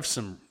etiquette, have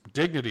some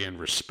dignity and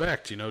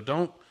respect.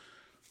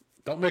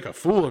 don't make a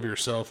fool of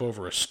yourself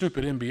over a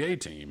stupid NBA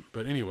team.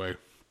 But anyway,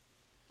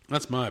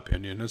 that's my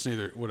opinion. That's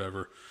neither,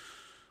 whatever.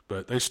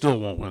 But they still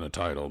won't win a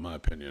title, in my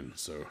opinion.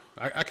 So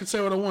I can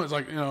say what I want. It's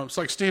like, it's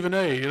like Stephen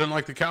A. He doesn't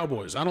like the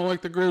Cowboys. I don't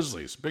like the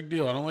Grizzlies. Big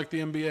deal. I don't like the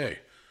NBA.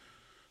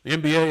 The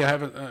NBA, I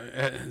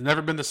haven't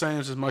never been the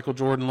same since Michael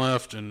Jordan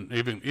left, and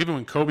even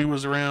when Kobe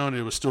was around,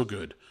 it was still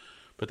good.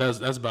 But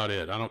that's about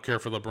it. I don't care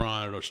for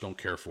LeBron. I just don't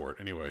care for it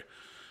anyway.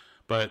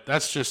 But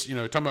that's just,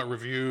 talking about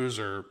reviews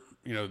or,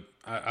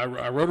 I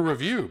wrote a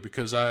review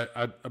because I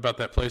about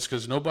that place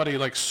because nobody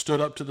like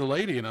stood up to the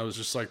lady, and I was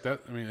just like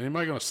that. I mean,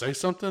 anybody going to say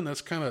something?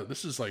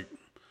 This is like,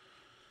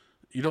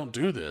 you don't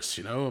do this,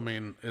 I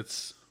mean,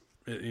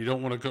 you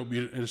don't want to go.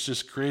 It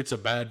just creates a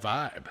bad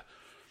vibe.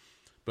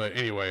 But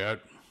anyway, I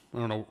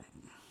don't know.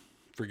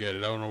 Forget it.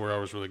 I don't know where I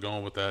was really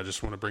going with that. I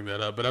just want to bring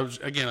that up. But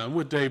I'm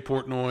with Dave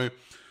Portnoy.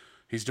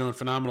 He's doing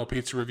phenomenal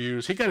pizza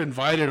reviews. He got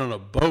invited on a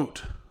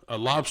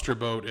lobster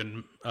boat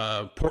in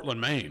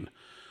Portland, Maine,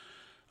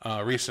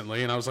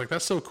 recently, and I was like,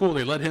 "That's so cool."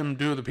 They let him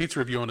do the pizza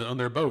review on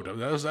their boat.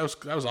 That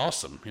was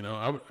awesome.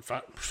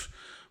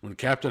 When the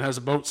captain has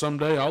a boat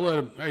someday, I'll let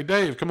him. Hey,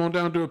 Dave, come on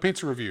down and do a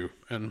pizza review,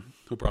 and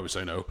he'll probably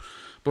say no,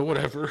 but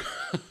whatever.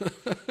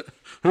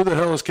 Who the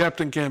hell is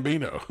Captain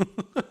Cambino?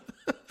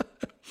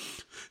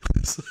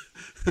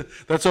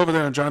 That's over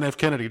there on John F.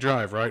 Kennedy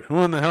Drive, right? Who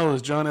in the hell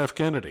is John F.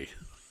 Kennedy?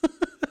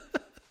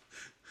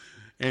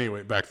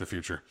 Anyway, Back to the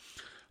Future.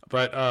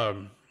 But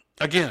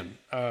again,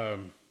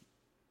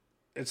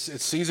 it's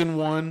season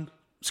 1.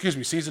 Excuse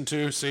me, season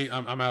 2. See,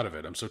 I'm out of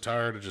it. I'm so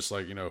tired of just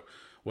like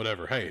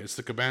whatever. Hey, it's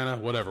the Cabana.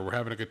 Whatever. We're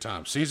having a good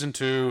time. Season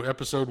 2,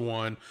 episode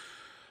 1.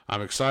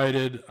 I'm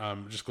excited.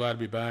 I'm just glad to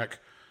be back,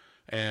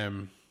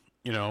 and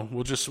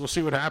we'll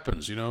see what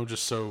happens.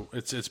 Just so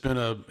it's been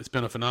a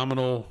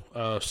phenomenal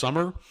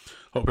summer.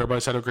 Hope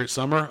everybody's had a great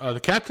summer. The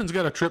captain's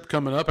got a trip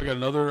coming up. I got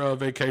another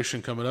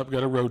vacation coming up.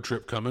 Got a road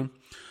trip coming.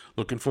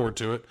 Looking forward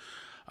to it.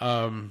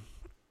 I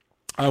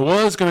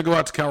was going to go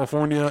out to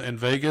California and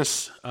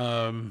Vegas.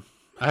 I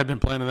had been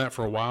planning that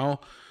for a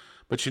while.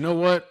 But you know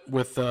what?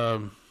 With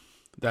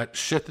that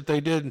shit that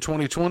they did in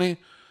 2020,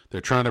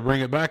 they're trying to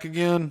bring it back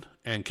again.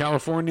 And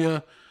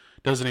California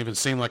doesn't even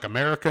seem like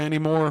America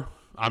anymore.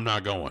 I'm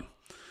not going.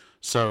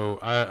 So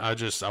you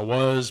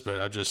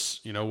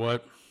know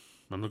what?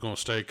 I'm going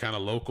to stay kind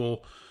of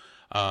local.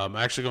 I'm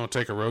actually going to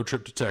take a road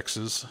trip to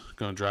Texas.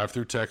 Going to drive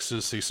through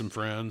Texas, see some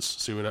friends,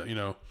 see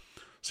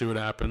what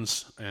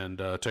happens, and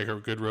take a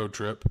good road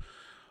trip.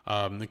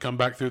 Then come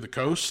back through the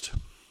coast,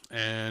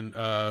 and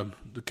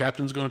the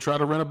captain's going to try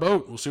to rent a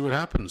boat. We'll see what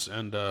happens,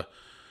 and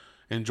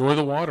enjoy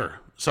the water.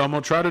 So I'm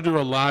going to try to do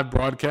a live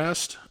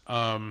broadcast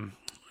from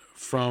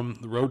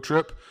the road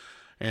trip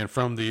and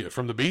from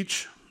the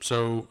beach.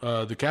 So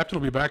the captain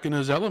will be back in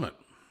his element,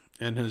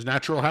 in his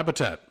natural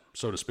habitat,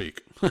 so to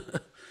speak.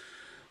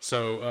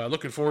 So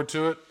looking forward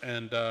to it,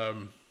 and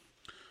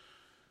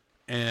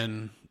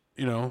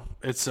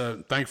it's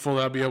thankful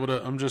that I'll be able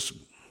to. I'm just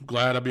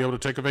glad I'll be able to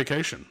take a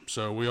vacation.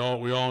 So we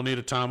all need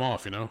a time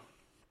off, So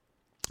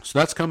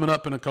that's coming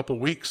up in a couple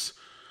weeks,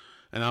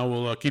 and I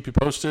will keep you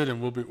posted,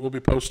 and we'll be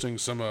posting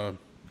some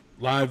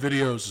live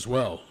videos as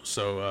well.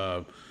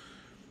 So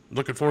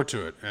looking forward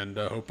to it, and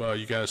hope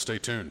you guys stay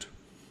tuned.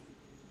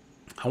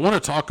 I want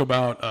to talk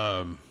about.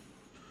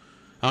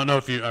 I don't know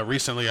if you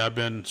recently. I've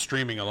been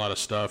streaming a lot of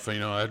stuff.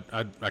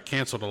 I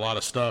canceled a lot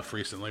of stuff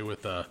recently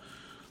with.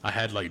 I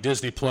had like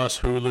Disney Plus,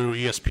 Hulu,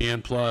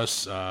 ESPN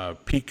Plus,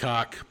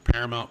 Peacock,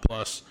 Paramount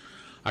Plus.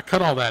 I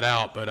cut all that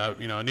out, but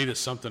I needed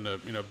something to,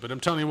 But I'm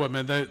telling you what,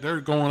 man,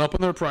 they're going up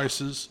on their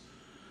prices.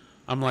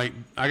 I'm like,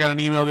 I got an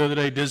email the other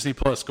day, Disney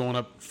Plus going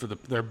up for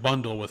their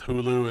bundle with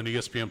Hulu and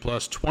ESPN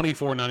Plus,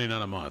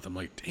 $24.99 a month. I'm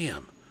like,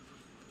 damn,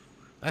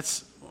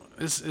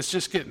 it's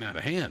just getting out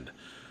of hand.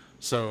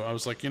 So I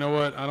was like, you know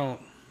what,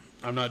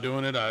 I'm not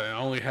doing it. I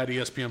only had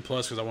ESPN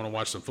Plus because I want to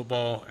watch some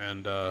football.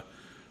 And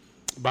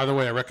by the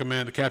way,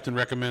 the captain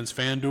recommends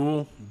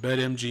FanDuel,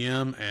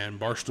 BetMGM, and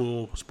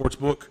Barstool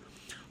Sportsbook.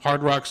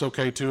 Hard Rock's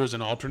okay too as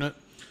an alternate.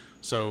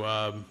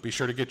 So be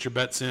sure to get your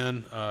bets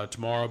in.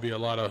 Tomorrow will be a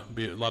lot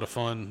of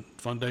fun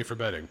day for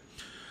betting.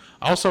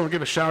 I also want to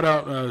give a shout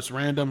out. It's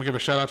random. Give a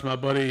shout out to my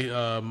buddy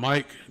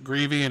Mike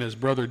Greavy and his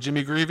brother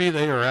Jimmy Greavy.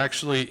 They are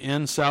actually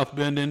in South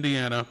Bend,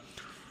 Indiana,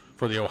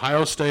 for the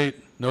Ohio State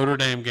Notre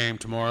Dame game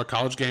tomorrow.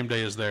 College game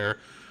day is there.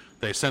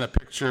 They sent a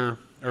picture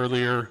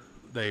earlier.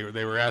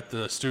 They were at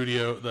the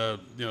studio,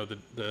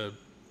 the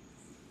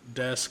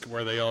desk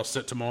where they all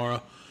sit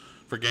tomorrow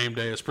for game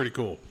day. It's pretty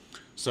cool.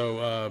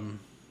 So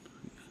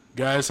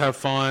guys, have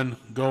fun.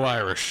 Go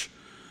Irish.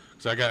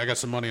 So I got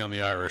some money on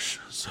the Irish.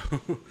 So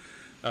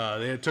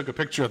they took a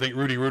picture. I think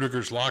Rudy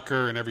Rudiger's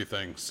locker and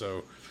everything.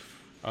 So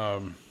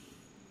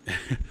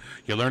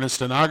you learning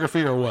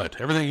stenography or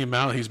what? Everything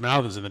he's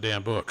mouth is in the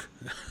damn book.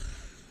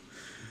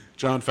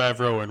 John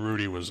Favreau and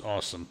Rudy was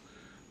awesome.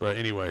 But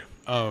anyway,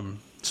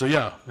 so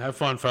yeah, have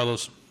fun,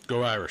 fellas.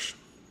 Go Irish.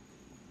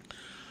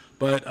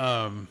 But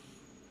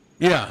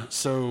yeah,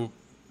 so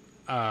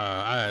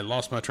I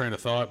lost my train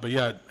of thought. But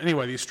yeah,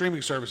 anyway, these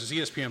streaming services,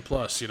 ESPN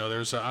Plus,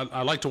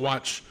 I like to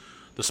watch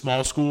the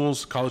small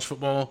schools, college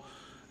football,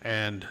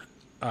 and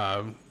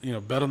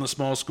bet on the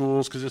small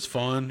schools because it's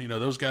fun.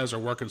 Those guys are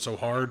working so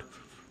hard,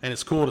 and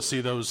it's cool to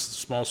see those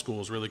small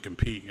schools really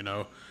compete.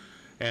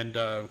 And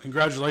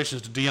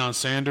congratulations to Deion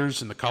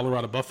Sanders and the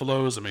Colorado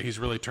Buffaloes. I mean, he's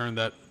really turned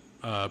that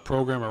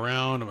program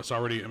around. It's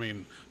already. I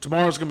mean,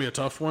 tomorrow's going to be a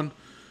tough one,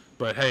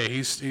 but hey,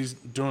 he's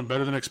doing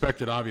better than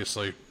expected,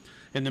 obviously.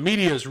 And the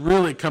media is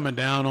really coming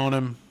down on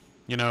him.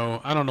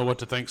 I don't know what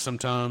to think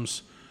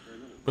sometimes,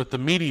 but the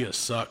media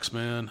sucks,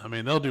 man. I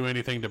mean, they'll do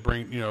anything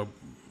to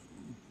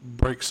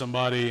break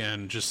somebody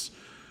and just,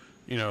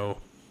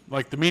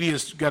 like the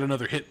media's got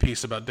another hit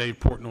piece about Dave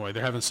Portnoy.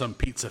 They're having some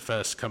pizza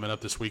fest coming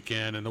up this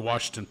weekend, and the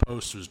Washington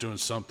Post was doing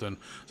something.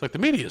 It's like the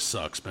media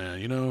sucks,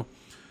 man.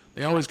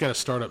 They always got to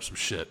start up some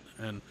shit.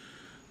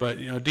 But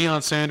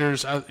Deion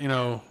Sanders, I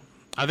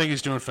think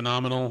he's doing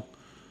phenomenal.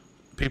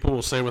 People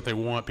will say what they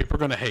want. People are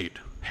going to hate.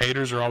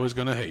 Haters are always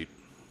going to hate.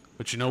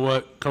 But you know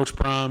what, Coach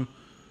Prime,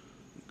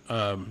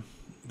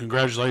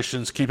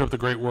 congratulations. Keep up the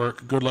great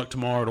work. Good luck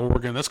tomorrow at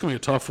Oregon. That's going to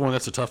be a tough one.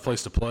 That's a tough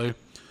place to play.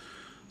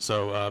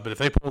 So, but if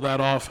they pull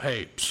that off,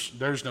 hey,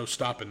 there's no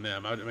stopping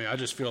them. I mean, I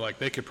just feel like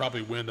they could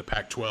probably win the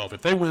Pac-12.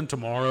 If they win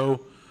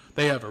tomorrow,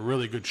 they have a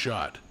really good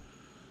shot.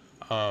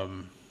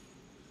 I'm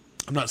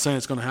not saying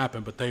it's going to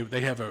happen, but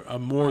they have a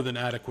more than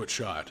adequate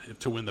shot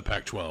to win the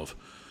Pac-12.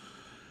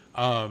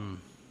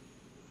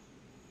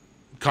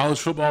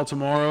 College football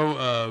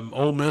tomorrow,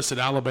 Ole Miss at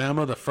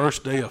Alabama, the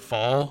first day of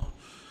fall.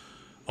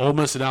 Ole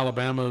Miss at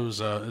Alabama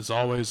is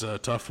always a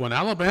tough one.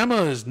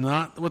 Alabama is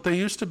not what they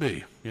used to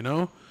be,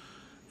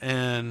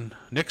 And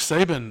Nick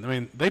Saban, I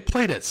mean, they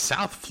played at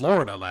South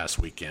Florida last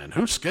weekend.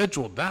 Who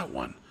scheduled that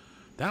one?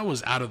 That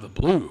was out of the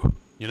blue,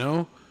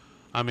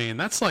 I mean,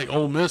 that's like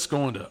Ole Miss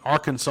going to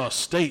Arkansas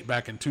State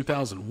back in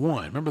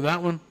 2001. Remember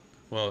that one?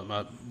 Well,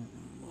 my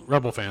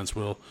Rebel fans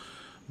will.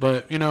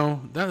 But,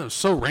 that was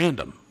so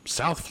random.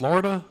 South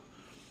Florida?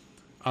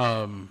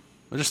 I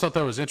just thought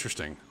that was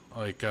interesting.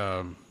 Like,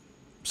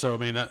 so, I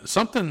mean,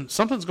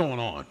 something's going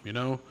on,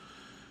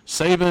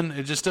 Saban,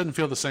 it just doesn't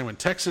feel the same. When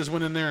Texas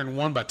went in there and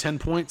won by 10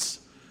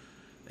 points,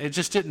 it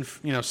just didn't,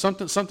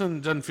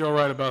 something doesn't feel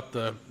right about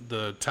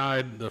the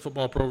Tide, the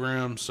football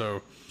program.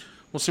 So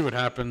we'll see what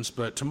happens.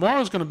 But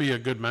tomorrow's going to be a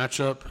good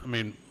matchup. I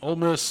mean, Ole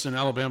Miss and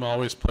Alabama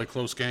always play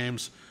close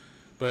games.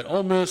 But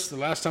Ole Miss, the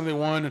last time they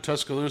won in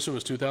Tuscaloosa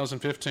was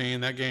 2015.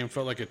 That game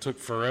felt like it took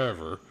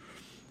forever.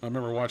 I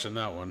remember watching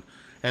that one.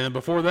 And then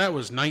before that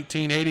was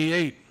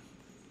 1988.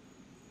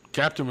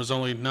 Captain was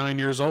only 9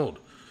 years old.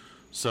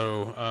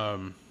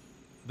 So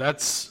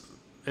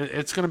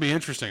it's going to be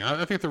interesting.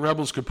 I think the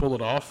Rebels could pull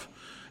it off.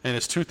 And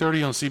it's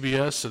 2:30 on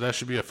CBS, so that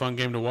should be a fun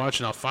game to watch.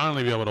 And I'll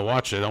finally be able to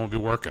watch it. I won't be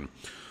working.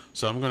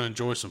 So I'm going to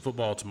enjoy some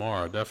football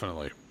tomorrow,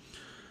 definitely.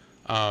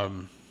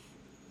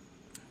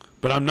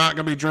 But I'm not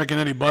going to be drinking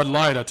any Bud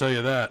Light, I'll tell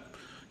you that.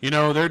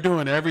 They're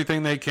doing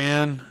everything they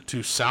can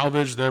to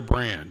salvage their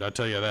brand, I'll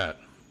tell you that.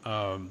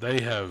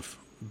 They have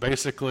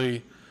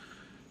basically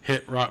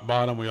hit rock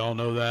bottom. We all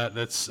know that.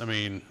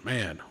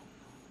 Man,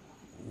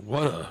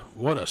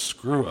 what a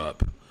screw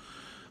up.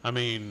 I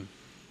mean,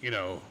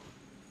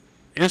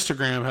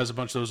 Instagram has a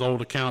bunch of those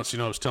old accounts.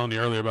 I was telling you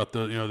earlier about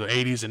the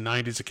 80s and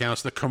 90s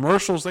accounts. The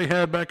commercials they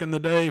had back in the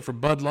day for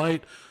Bud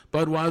Light,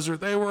 Budweiser,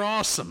 they were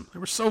awesome. They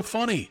were so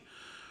funny.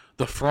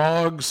 The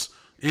frogs,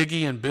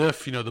 Iggy and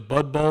Biff, the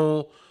Bud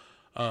Bowl.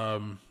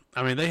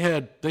 They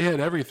had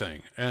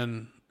everything.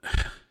 And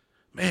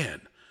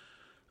man,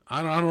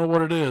 I don't know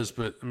what it is,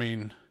 but I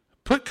mean,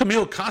 put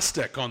Camille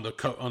Kostek on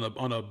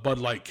a Bud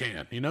Light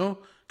can. Camille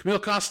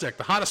Kostek,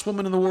 the hottest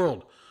woman in the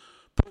world.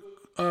 Put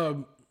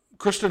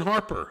Kristen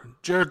Harper,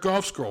 Jared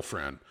Goff's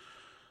girlfriend.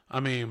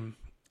 I mean,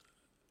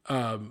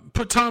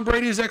 put Tom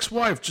Brady's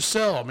ex-wife,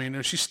 Giselle. I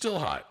mean, she's still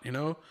hot,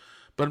 But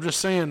I'm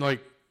just saying,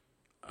 like,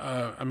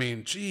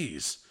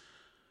 geez,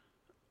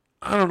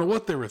 I don't know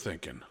what they were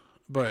thinking.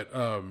 But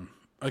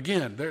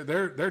again,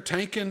 they're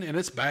tanking, and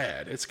it's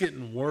bad. It's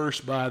getting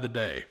worse by the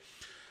day,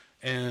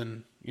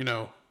 and we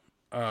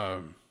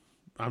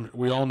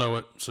all know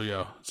it. So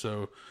yeah.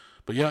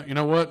 But yeah, you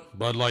know what?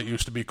 Bud Light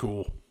used to be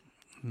cool,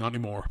 not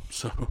anymore.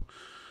 So.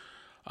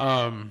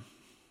 I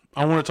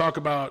want to talk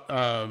about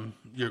when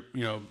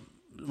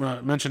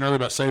I mentioned earlier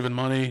about saving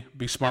money.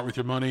 Be smart with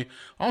your money.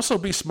 Also,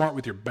 be smart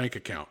with your bank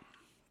account.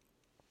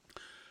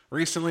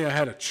 Recently, I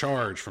had a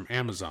charge from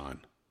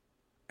Amazon,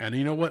 and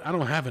you know what? I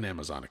don't have an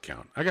Amazon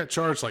account. I got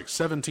charged like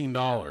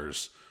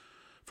 $17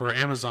 for an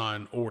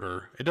Amazon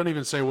order. It doesn't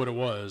even say what it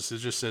was. It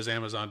just says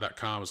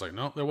Amazon.com. I was like,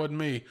 no, that wasn't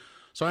me.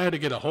 So I had to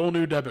get a whole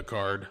new debit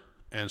card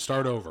and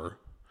start over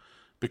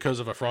because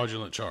of a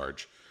fraudulent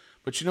charge.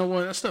 But you know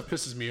what? That stuff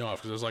pisses me off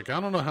because I was like, I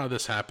don't know how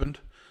this happened.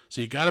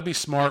 So you got to be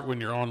smart when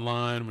you're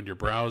online, when you're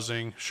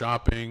browsing,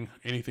 shopping,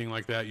 anything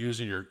like that,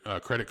 using your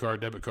credit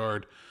card, debit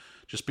card.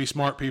 Just be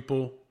smart,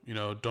 people.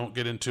 Don't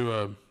get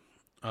into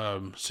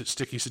a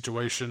sticky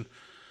situation.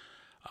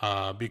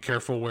 Be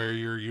careful where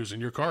you're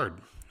using your card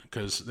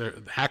because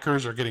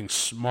hackers are getting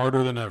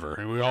smarter than ever.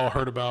 And we all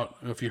heard about,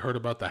 if you heard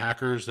about the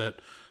hackers that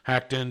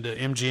hacked into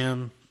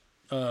MGM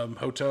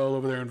hotel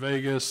over there in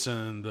Vegas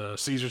and the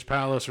Caesar's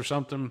Palace or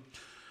something.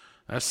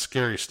 That's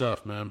scary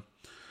stuff, man.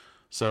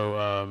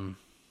 So,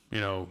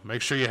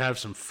 make sure you have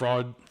some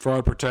fraud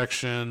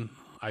protection,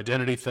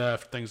 identity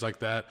theft, things like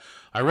that.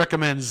 I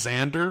recommend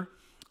Xander.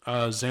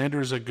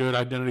 Xander is a good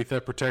identity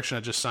theft protection.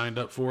 I just signed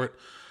up for it.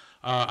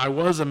 I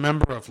was a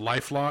member of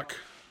LifeLock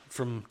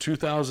from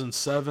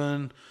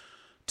 2007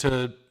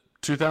 to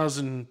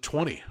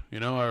 2020,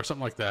 or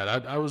something like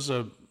that. I was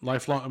a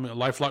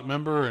LifeLock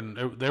member, and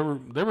they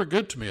were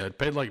good to me. I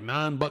paid like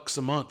 $9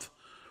 a month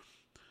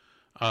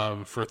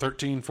for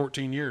 13,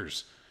 14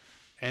 years.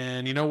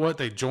 And you know what?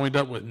 They joined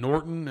up with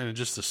Norton, and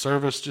the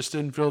service just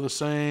didn't feel the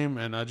same.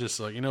 And I just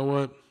you know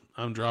what?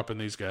 I'm dropping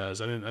these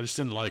guys. I just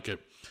didn't like it.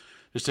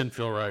 Just didn't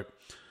feel right.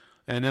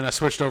 And then I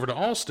switched over to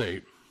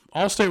Allstate.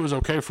 Allstate was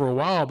okay for a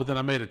while, but then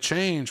I made a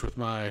change with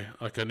my,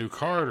 a new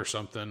card or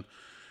something,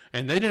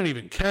 and they didn't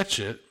even catch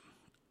it,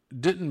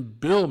 didn't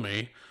bill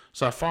me.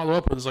 So I follow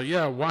up with it's like,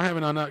 yeah, why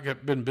haven't I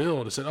not been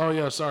billed? I said, oh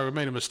yeah, sorry, we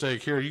made a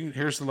mistake.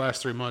 Here's the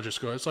last 3 months.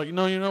 Just go. It's like,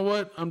 no, you know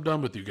what? I'm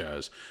done with you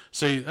guys.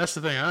 See, that's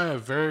the thing. I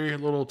have very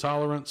little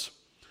tolerance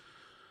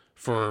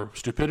for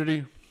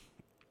stupidity,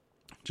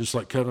 just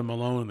like Kevin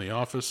Malone in The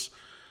Office.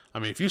 I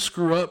mean, if you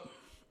screw up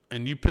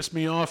and you piss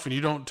me off and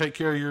you don't take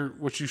care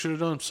of what you should have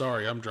done,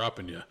 sorry, I'm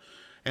dropping you.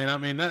 And I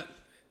mean, it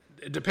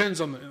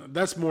depends on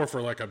that's more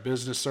for like a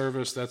business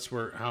service. That's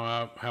where how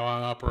I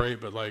operate.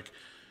 But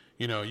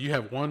you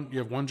have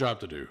one job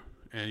to do,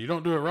 and you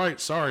don't do it right.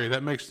 Sorry,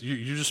 that makes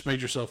you just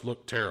made yourself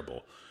look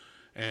terrible,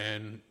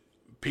 and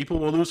people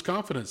will lose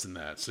confidence in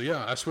that. So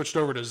yeah, I switched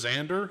over to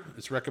Xander.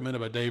 It's recommended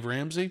by Dave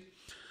Ramsey,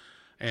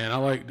 and I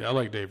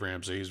like Dave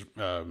Ramsey. He's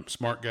a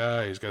smart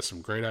guy. He's got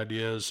some great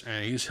ideas,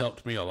 and he's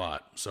helped me a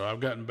lot. So I've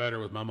gotten better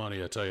with my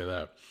money, I tell you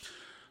that.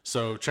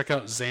 So check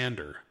out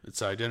Xander.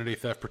 It's identity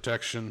theft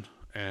protection,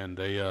 and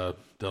they'll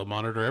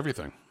monitor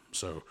everything.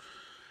 So,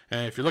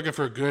 and if you're looking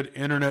for a good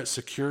internet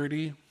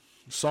security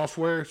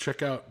software,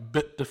 check out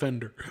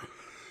Bitdefender.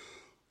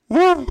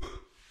 Woo!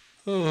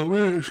 Oh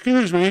man,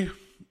 excuse me.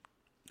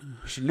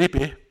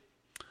 Sleepy.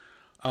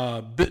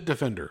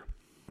 Bitdefender.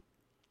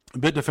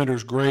 Bitdefender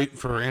is great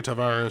for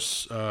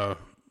antivirus,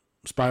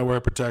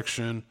 spyware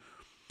protection.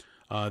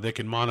 They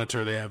can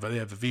monitor. They have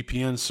a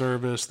VPN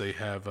service. They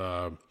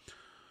have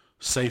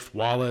Safe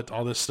Wallet.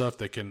 All this stuff.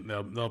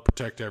 They'll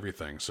protect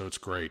everything. So it's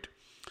great.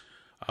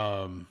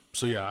 So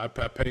yeah, I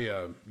pay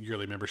a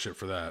yearly membership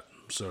for that.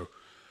 So.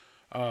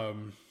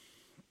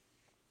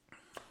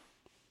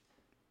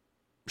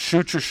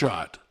 Shoot your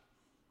shot.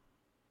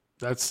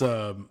 That's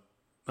the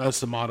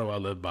motto I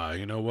live by.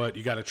 You know what?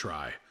 You got to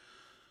try.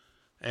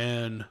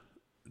 And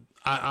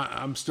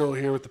I'm still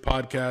here with the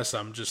podcast.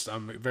 I'm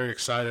very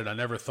excited. I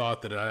never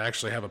thought that I'd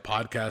actually have a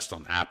podcast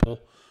on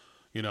Apple.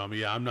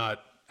 I'm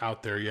not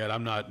out there yet.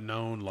 I'm not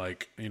known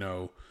like,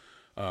 Pat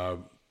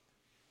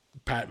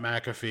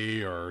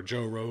McAfee or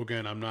Joe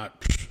Rogan. I'm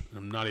not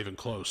even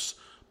close,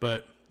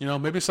 but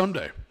maybe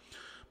someday.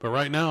 But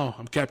right now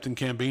I'm Captain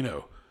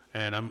Cambino,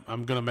 and I'm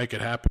going to make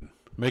it happen.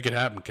 Make it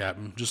happen,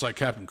 Captain. Just like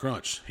Captain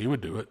Crunch. He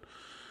would do it.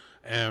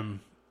 And,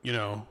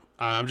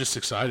 I'm just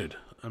excited.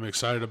 I'm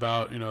excited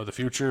about, the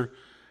future.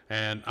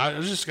 And I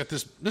just got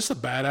this is a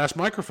badass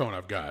microphone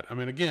I've got. I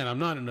mean, again, I'm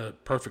not in a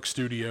perfect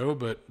studio,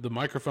 but the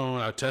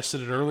microphone, I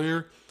tested it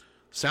earlier.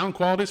 Sound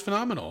quality is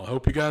phenomenal. I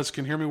hope you guys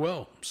can hear me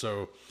well.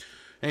 So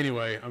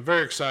anyway, I'm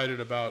very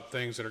excited about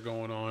things that are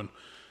going on,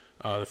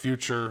 the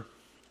future.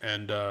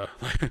 And I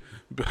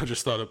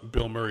just thought of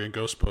Bill Murray and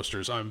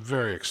Ghostbusters. I'm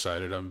very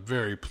excited. I'm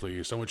very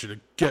pleased. I want you to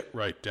get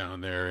right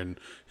down there and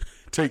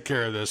take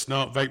care of this.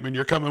 No, Venkman,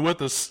 you're coming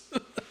with us.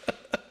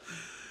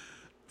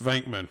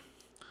 Venkman.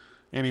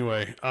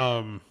 Anyway,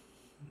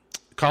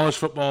 college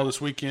football this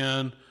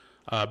weekend.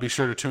 Be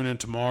sure to tune in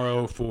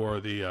tomorrow for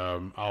the.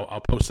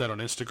 I'll post that on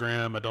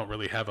Instagram. I don't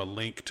really have a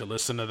link to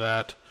listen to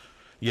that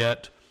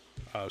yet.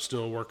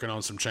 Still working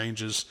on some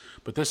changes,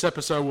 but this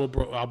episode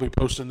I'll be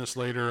posting this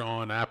later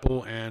on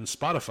Apple and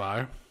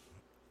Spotify.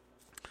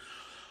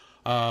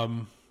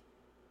 And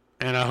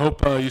I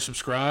hope you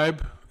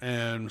subscribe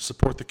and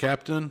support the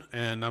captain.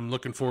 And I'm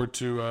looking forward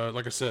to,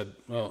 like I said,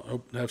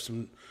 hope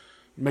to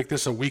make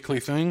this a weekly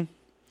thing.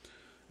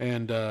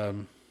 And I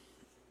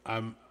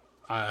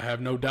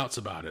have no doubts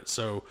about it.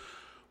 So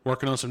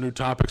working on some new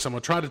topics. I'm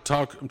try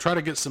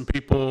to get some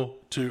people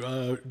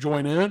to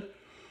join in.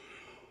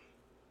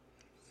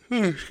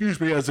 Excuse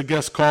me, as a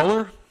guest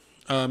caller,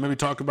 maybe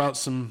talk about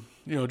some,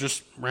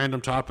 just random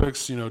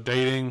topics,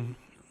 dating,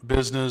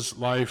 business,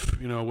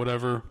 life,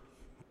 whatever,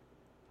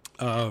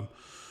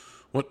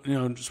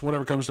 just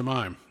whatever comes to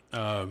mind.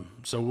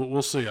 So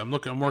we'll see. I'm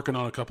working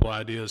on a couple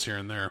ideas here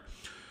and there.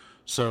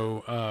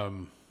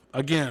 So,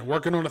 again,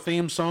 working on a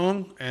theme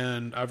song,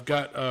 and I've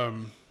got,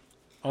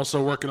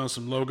 also working on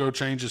some logo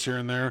changes here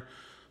and there.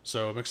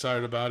 So I'm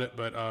excited about it,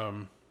 but,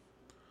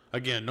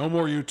 again, no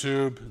more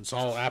YouTube. It's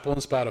all Apple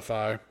and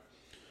Spotify.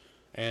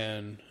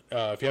 And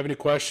if you have any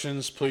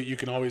questions, please, you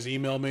can always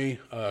email me,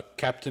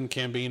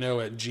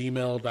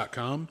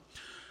 captaincambino@gmail.com.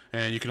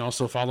 And you can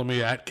also follow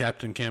me at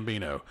Captain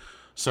Cambino.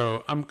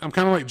 So I'm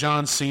kind of like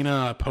John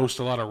Cena. I post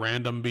a lot of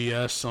random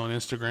BS on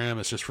Instagram.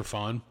 It's just for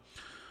fun.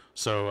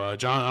 So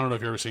John, I don't know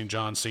if you've ever seen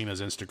John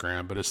Cena's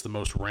Instagram, but it's the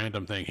most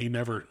random thing. He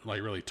never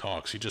like really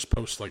talks. He just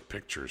posts like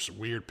pictures,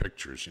 weird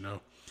pictures, you know.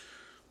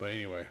 But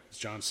anyway, it's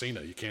John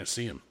Cena. You can't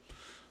see him.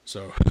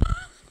 So,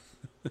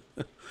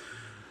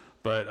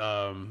 but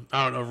I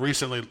don't know.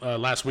 Recently,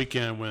 last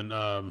weekend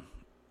when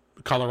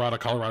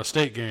Colorado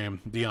State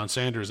game, Deion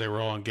Sanders, they were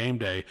all on game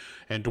day,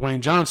 and Dwayne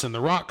Johnson, The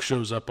Rock,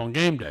 shows up on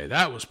game day.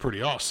 That was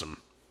pretty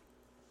awesome.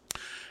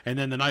 And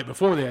then the night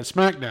before, they had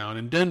SmackDown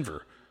in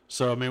Denver.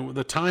 So, I mean,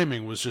 the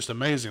timing was just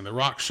amazing. The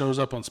Rock shows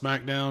up on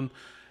SmackDown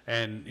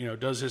and, you know,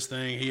 does his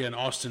thing. He and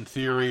Austin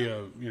Theory,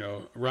 you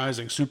know,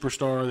 rising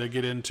superstar, they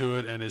get into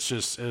it, and it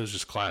was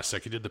just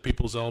classic. He did the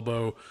people's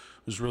elbow. It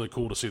was really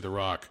cool to see The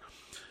Rock.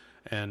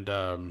 And,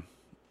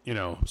 you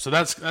know, so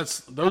that's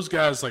those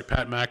guys like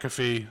Pat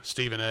McAfee,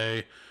 Stephen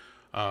A.,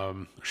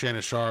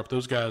 Shannon Sharp,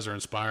 those guys are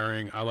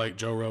inspiring. I like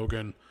Joe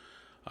Rogan.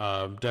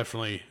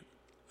 Definitely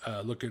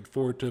looking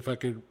forward to if I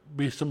could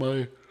be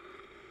somebody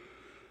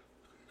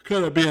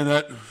kind of being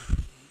that.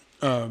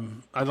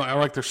 I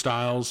like their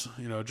styles,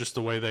 you know, just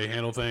the way they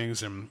handle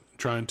things, and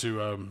trying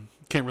to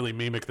can't really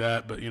mimic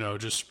that, but you know,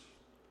 just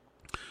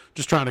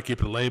trying to keep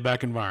it a laid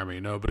back environment,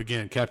 you know. But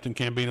again, Captain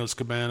Cambino's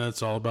Cabana,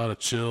 it's all about a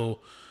chill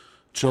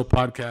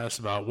podcast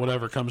about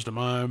whatever comes to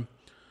mind,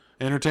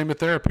 entertainment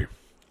therapy.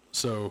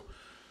 So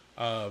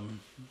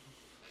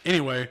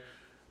anyway,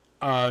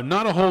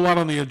 not a whole lot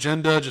on the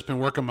agenda. Just been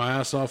working my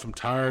ass off. I'm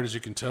tired, as you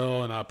can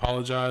tell, and I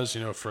apologize, you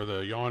know, for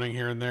the yawning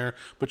here and there.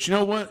 But you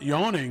know what?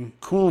 Yawning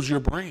cools your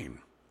brain,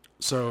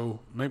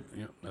 so maybe,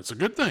 you know, that's a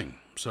good thing.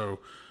 So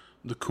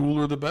the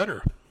cooler, the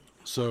better.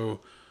 So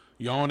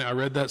yawning, I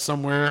read that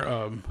somewhere.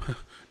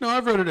 No,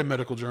 I've read it in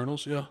medical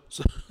journals. Yeah.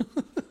 So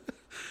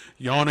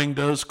yawning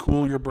does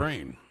cool your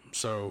brain.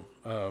 So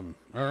all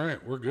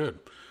right, we're good.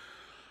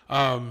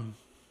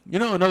 You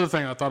know, another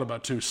thing I thought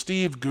about too,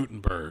 Steve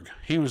Guttenberg.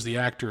 He was the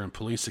actor in the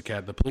Police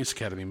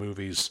Academy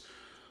movies.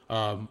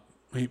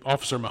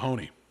 Officer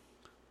Mahoney.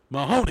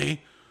 You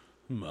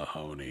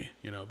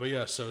know, but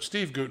yeah, so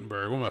Steve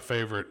Guttenberg, one of my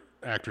favorite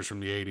actors from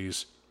the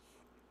 80s.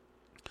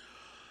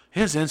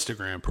 His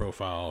Instagram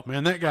profile,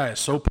 man, that guy is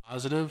so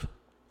positive.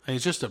 And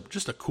he's just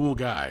a cool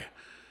guy.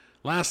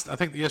 I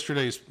think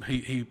yesterday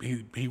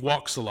he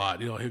walks a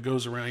lot. You know, he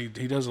goes around,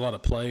 he does a lot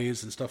of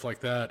plays and stuff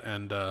like that,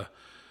 and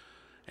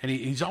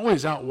he's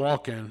always out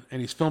walking, and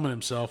he's filming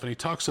himself, and he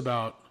talks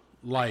about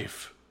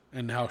life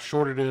and how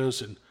short it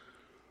is, and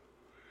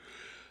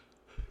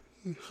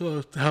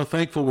how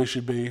thankful we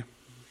should be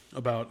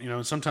about, you know,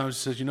 and sometimes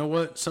he says, you know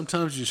what,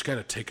 sometimes you just got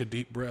to take a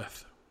deep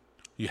breath.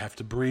 You have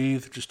to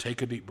breathe, just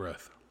take a deep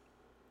breath,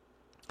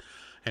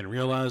 and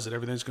realize that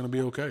everything's going to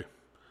be okay.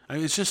 I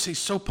mean, it's just, he's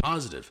so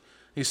positive.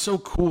 He's so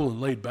cool and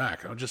laid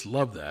back. I just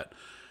love that.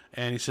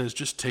 And he says,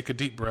 just take a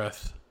deep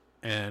breath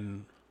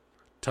and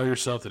tell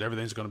yourself that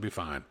everything's going to be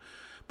fine.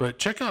 But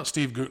check out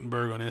Steve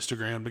Guttenberg on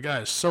Instagram. The guy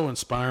is so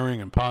inspiring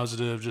and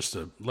positive, just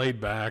laid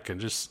back and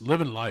just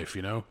living life,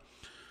 you know.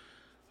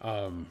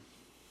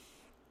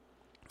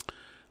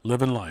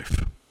 Living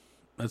life.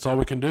 That's all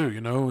we can do,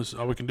 you know.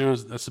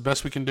 That's the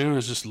best we can do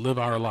is just live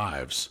our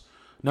lives.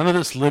 None of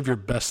this live your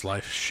best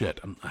life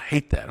shit. I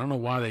hate that. I don't know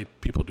why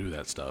people do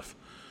that stuff.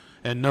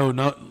 And no,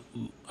 not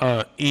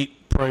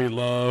eat, pray,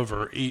 love,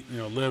 or eat, you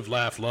know, live,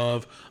 laugh,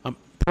 love.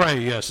 Pray,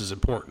 yes, is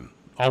important.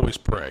 Always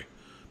pray.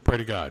 Pray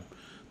to God.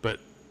 But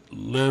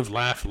live,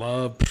 laugh,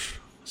 love,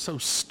 so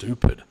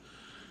stupid.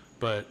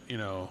 But, you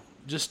know,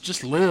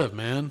 just live,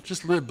 man.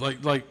 Just live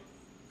like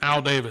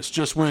Al Davis.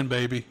 Just win,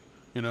 baby.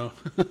 You know.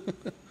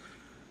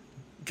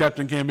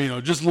 Captain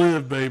Cambino. Just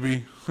live,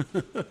 baby.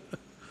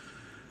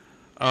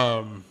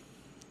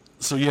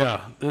 So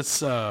yeah,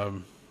 it's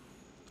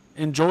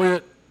enjoy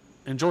it.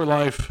 Enjoy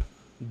life.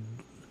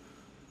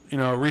 You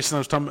know, recently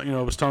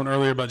I was talking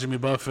earlier about Jimmy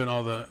Buffett and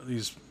all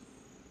these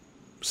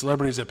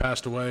celebrities that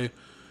passed away.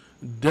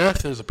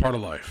 Death is a part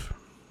of life.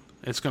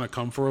 It's going to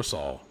come for us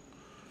all.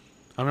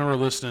 I remember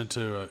listening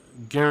to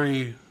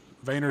Gary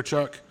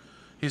Vaynerchuk.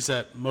 He's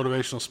that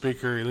motivational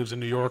speaker. He lives in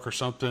New York or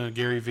something.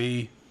 Gary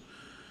V.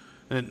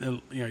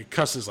 And you know, he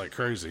cusses like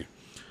crazy.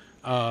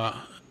 I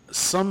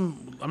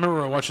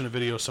remember watching a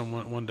video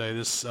one day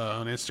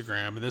on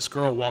Instagram, and this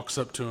girl walks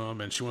up to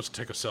him and she wants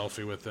to take a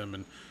selfie with him,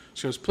 and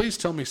she goes, "Please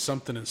tell me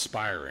something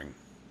inspiring,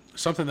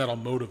 something that'll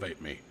motivate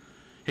me."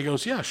 He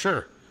goes, "Yeah,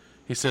 sure."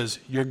 He says,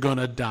 "You're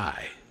gonna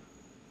die."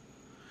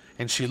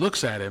 And she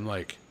looks at him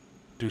like,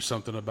 "Do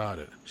something about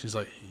it." He's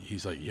like,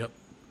 "Yep,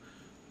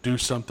 do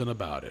something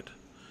about it."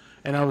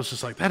 And I was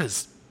just like, that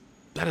is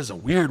a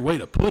weird way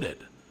to put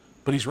it,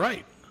 but he's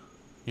right.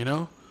 You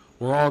know,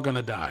 we're all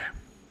gonna die.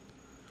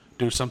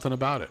 Do something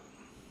about it.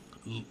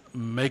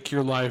 Make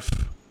your life,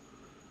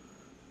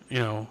 you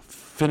know,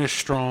 finish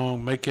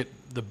strong. Make it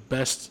the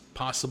best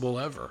possible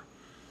ever.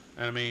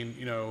 And I mean,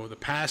 you know, the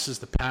past is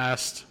the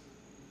past.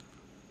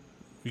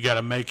 You got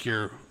to make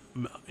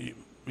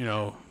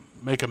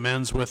make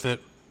amends with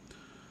it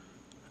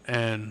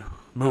and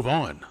move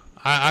on.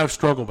 I've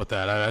struggled with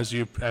that. As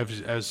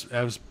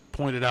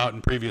pointed out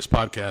in previous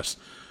podcasts,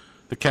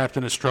 the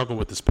captain has struggled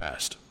with his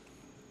past.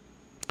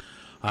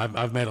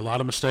 I've made a lot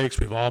of mistakes.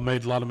 We've all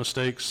made a lot of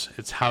mistakes.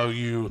 It's how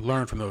you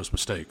learn from those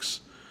mistakes.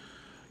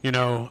 You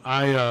know,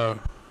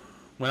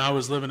 when I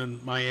was living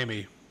in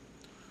Miami,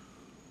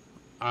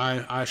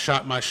 I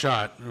shot my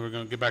shot. We're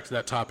going to get back to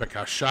that topic.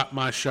 I shot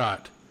my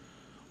shot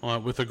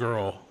with a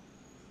girl.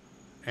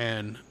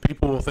 And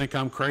people will think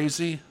I'm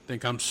crazy,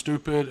 think I'm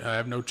stupid, I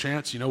have no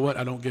chance. You know what?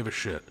 I don't give a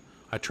shit.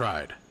 I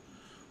tried.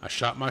 I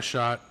shot my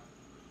shot.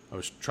 I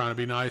was trying to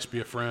be nice,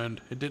 be a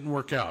friend. It didn't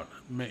work out.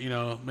 You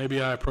know,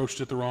 maybe I approached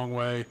it the wrong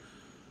way.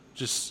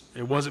 Just,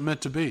 it wasn't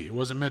meant to be. It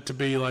wasn't meant to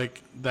be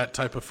like that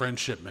type of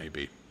friendship,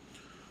 maybe.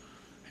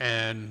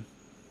 And,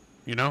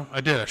 you know,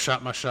 I did. I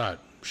shot my shot.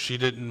 She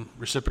didn't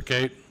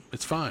reciprocate.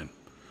 It's fine.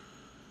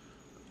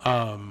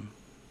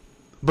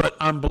 But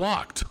I'm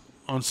blocked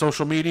on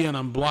social media, and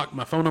I'm blocked.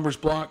 My phone number's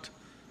blocked.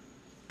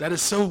 That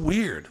is so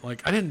weird.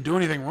 Like, I didn't do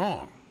anything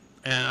wrong.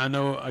 And I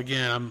know,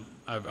 again,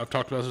 I've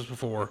talked about this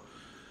before,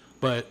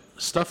 but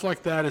stuff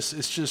like that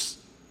it's just,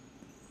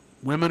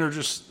 women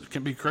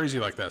can be crazy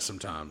like that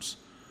sometimes.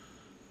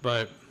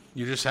 But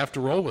you just have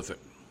to roll with it.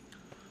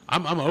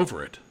 I'm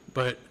over it,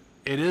 but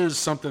it is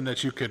something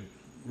that you could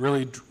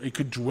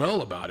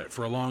dwell about it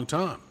for a long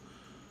time,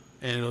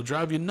 and it'll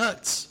drive you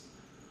nuts.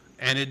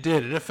 And it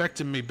did. It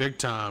affected me big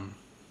time.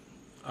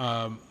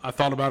 I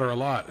thought about her a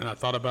lot, and I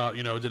thought about,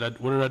 you know, what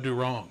did I do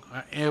wrong?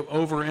 I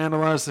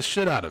overanalyzed the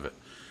shit out of it,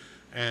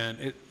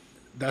 and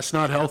that's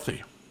not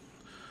healthy.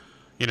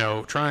 You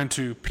know, trying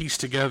to piece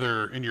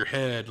together in your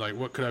head, like,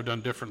 what could I have done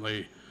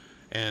differently,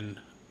 and,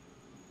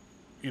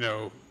 you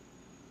know,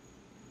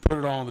 put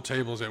it all on the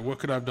table and say, what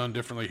could I have done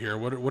differently here?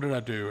 What did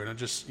I do? And I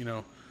just, you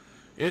know,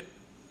 it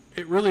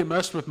really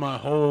messed with my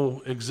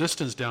whole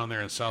existence down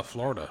there in South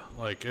Florida.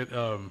 Like,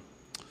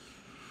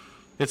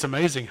 it's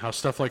amazing how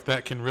stuff like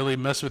that can really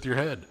mess with your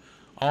head.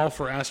 All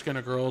for asking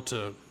a girl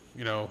to,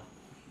 you know,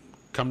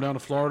 come down to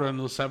Florida and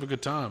let's have a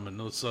good time, and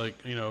let's,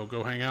 like, you know,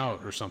 go hang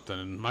out or something,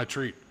 and my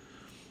treat.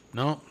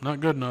 No,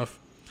 not good enough.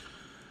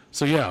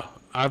 So yeah,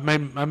 I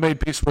made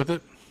peace with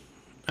it,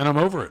 and I'm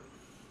over it.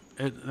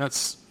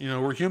 That's, you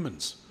know, we're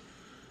humans.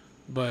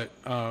 But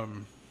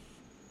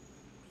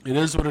it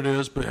is what it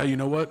is. But hey, you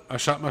know what? I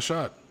shot my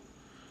shot,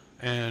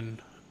 and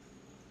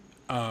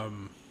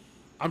I'm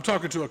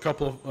talking to a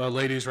couple of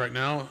ladies right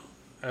now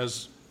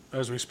as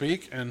we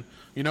speak, and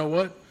you know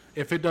what?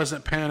 If it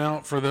doesn't pan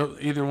out for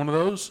either one of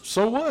those,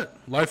 so what?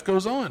 Life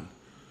goes on.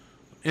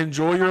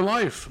 Enjoy your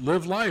life.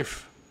 Live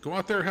life. Go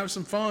out there, have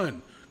some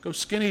fun. Go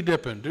skinny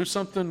dipping. Do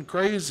something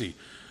crazy.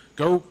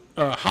 Go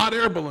hot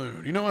air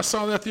balloon. You know, I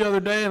saw that the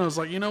other day, and I was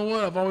like, you know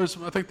what? I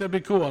think that'd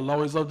be cool. I'd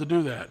always love to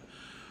do that.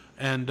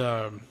 And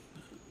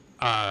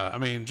I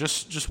mean,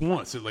 just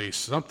once at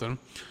least, something.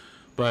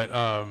 But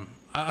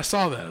I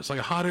saw that. It's like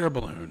a hot air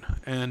balloon.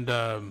 And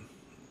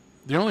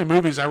the only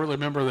movies I really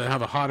remember that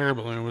have a hot air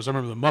balloon was, I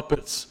remember the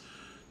Muppets,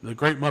 the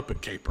Great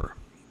Muppet Caper.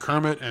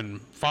 Kermit and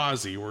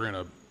Fozzie were in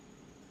a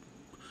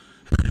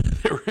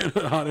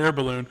hot air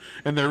balloon,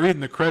 and they're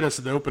reading the credits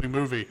of the opening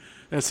movie,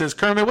 and it says,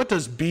 Kermit, what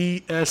does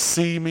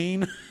BSC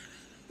mean?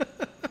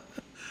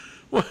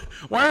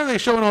 Why are they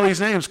showing all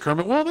these names,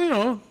 Kermit? Well, you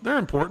know, they're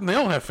important. They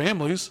all have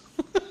families.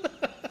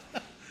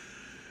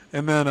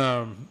 And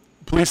then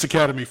Police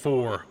Academy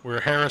 4,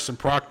 where Harris and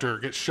Proctor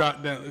get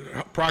shot down.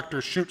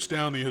 Proctor shoots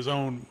down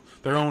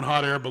their own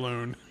hot air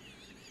balloon.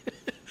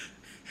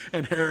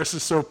 And Harris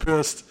is so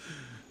pissed.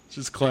 It's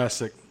just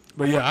classic.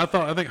 But yeah, I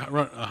think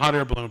a hot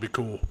air balloon would be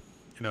cool.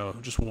 You know,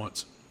 just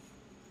once.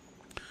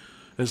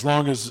 As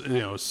long as, you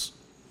know,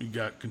 you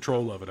got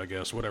control of it, I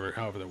guess,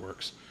 however that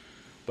works.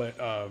 But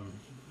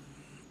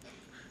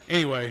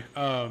anyway,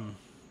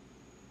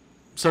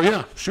 so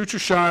yeah, shoot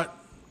your shot.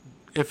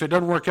 If it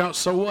doesn't work out,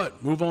 so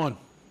what? Move on.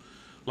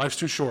 Life's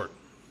too short.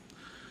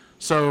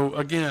 So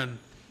again,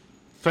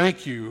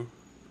 thank you.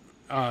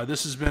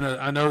 This has been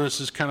I know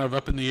this is kind of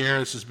up in the air.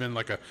 This has been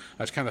I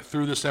just kind of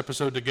threw this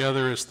episode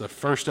together. It's the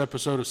first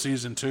episode of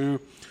season 2.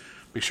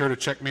 Be sure to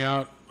check me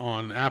out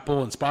on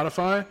Apple and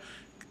Spotify.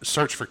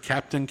 Search for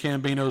Captain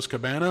Cambino's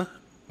Cabana.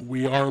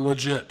 We are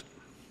legit.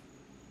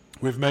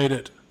 We've made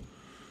it.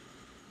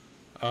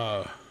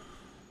 Let's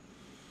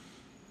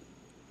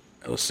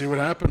see what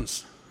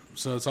happens.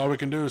 So that's all we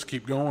can do is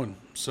keep going.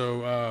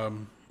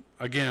 So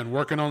again,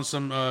 working on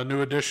some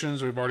new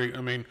additions. We've already,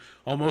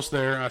 almost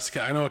there.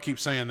 I know I keep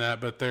saying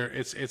that, but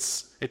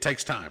it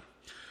takes time.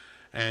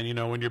 And, you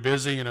know, when you're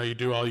busy, you know, you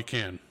do all you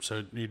can.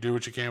 So you do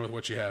what you can with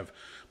what you have.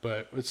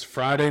 But it's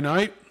Friday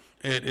night.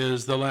 It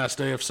is the last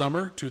day of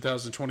summer,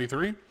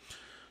 2023.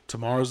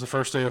 Tomorrow's the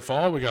first day of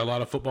fall. We got a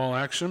lot of football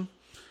action.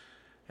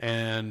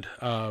 And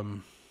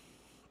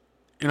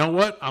you know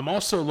what? I'm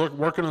also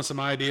working on some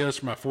ideas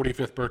for my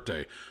 45th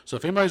birthday. So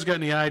if anybody's got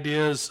any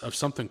ideas of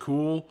something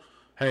cool,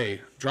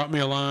 hey, drop me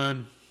a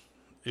line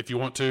if you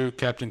want to,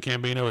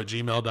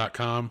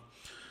 captaincambino@gmail.com,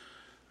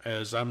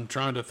 as I'm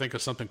trying to think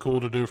of something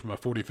cool to do for my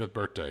 45th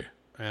birthday.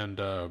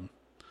 And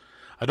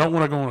I don't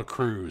want to go on a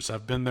cruise.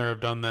 I've been there, I've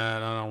done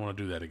that. I don't want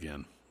to do that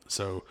again.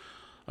 So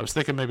I was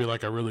thinking maybe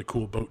like a really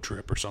cool boat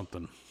trip or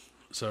something.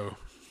 So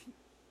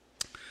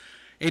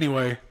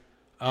anyway,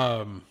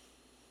 thank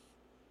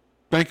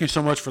you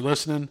so much for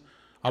listening.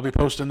 I'll be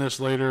posting this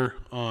later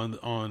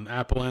on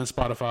Apple and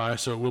Spotify,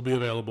 so it will be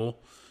available.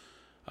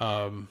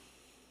 I'm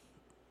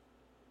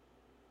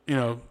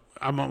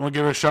gonna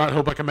give it a shot.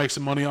 Hope I can make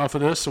some money off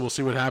of this. So we'll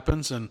see what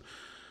happens, and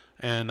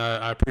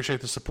I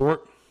appreciate the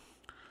support.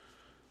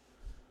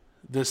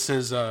 This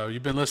is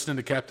you've been listening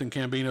to Captain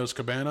Cambino's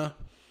Cabana.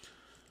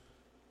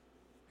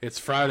 It's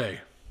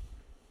Friday.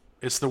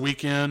 It's the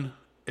weekend.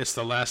 It's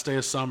the last day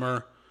of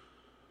summer.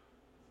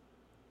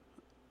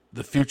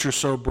 The future's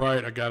so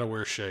bright, I gotta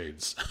wear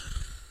shades.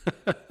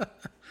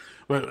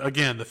 But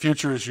again, the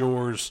future is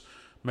yours.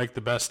 Make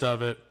the best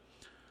of it.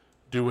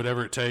 Do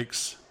whatever it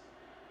takes.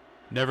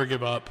 Never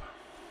give up.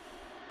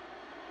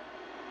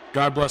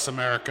 God bless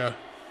America.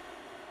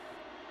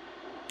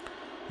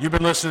 You've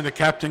been listening to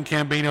Captain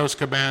Cambino's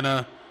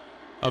Cabana,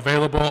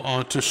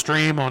 available to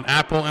stream on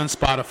Apple and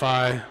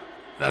Spotify.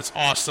 That's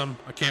awesome.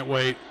 I can't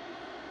wait.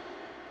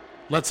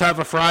 Let's have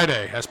a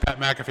Friday, as Pat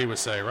McAfee would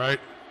say, right?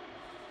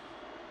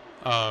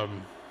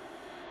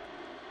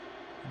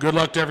 Good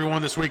luck to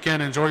everyone this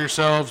weekend. Enjoy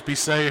yourselves. Be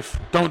safe.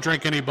 Don't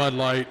drink any Bud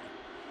Light.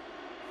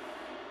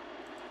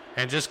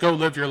 And just go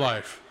live your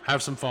life.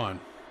 Have some fun.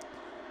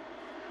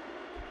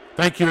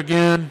 Thank you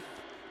again.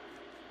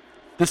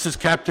 This is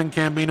Captain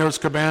Cambino's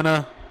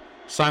Cabana,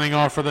 signing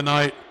off for the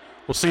night.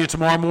 We'll see you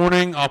tomorrow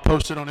morning. I'll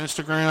post it on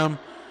Instagram,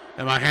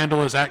 and my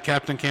handle is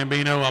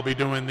 @CaptainCambino. I'll be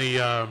doing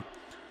the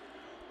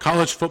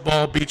college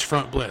football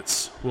beachfront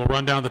blitz. We'll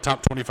run down the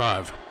top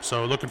 25.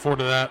 So looking forward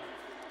to that.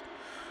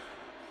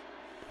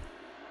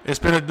 It's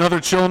been another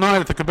chill night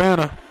at the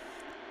Cabana.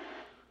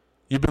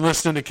 You've been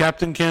listening to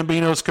Captain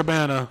Cambino's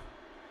Cabana.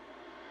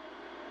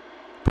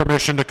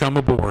 Permission to come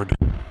aboard.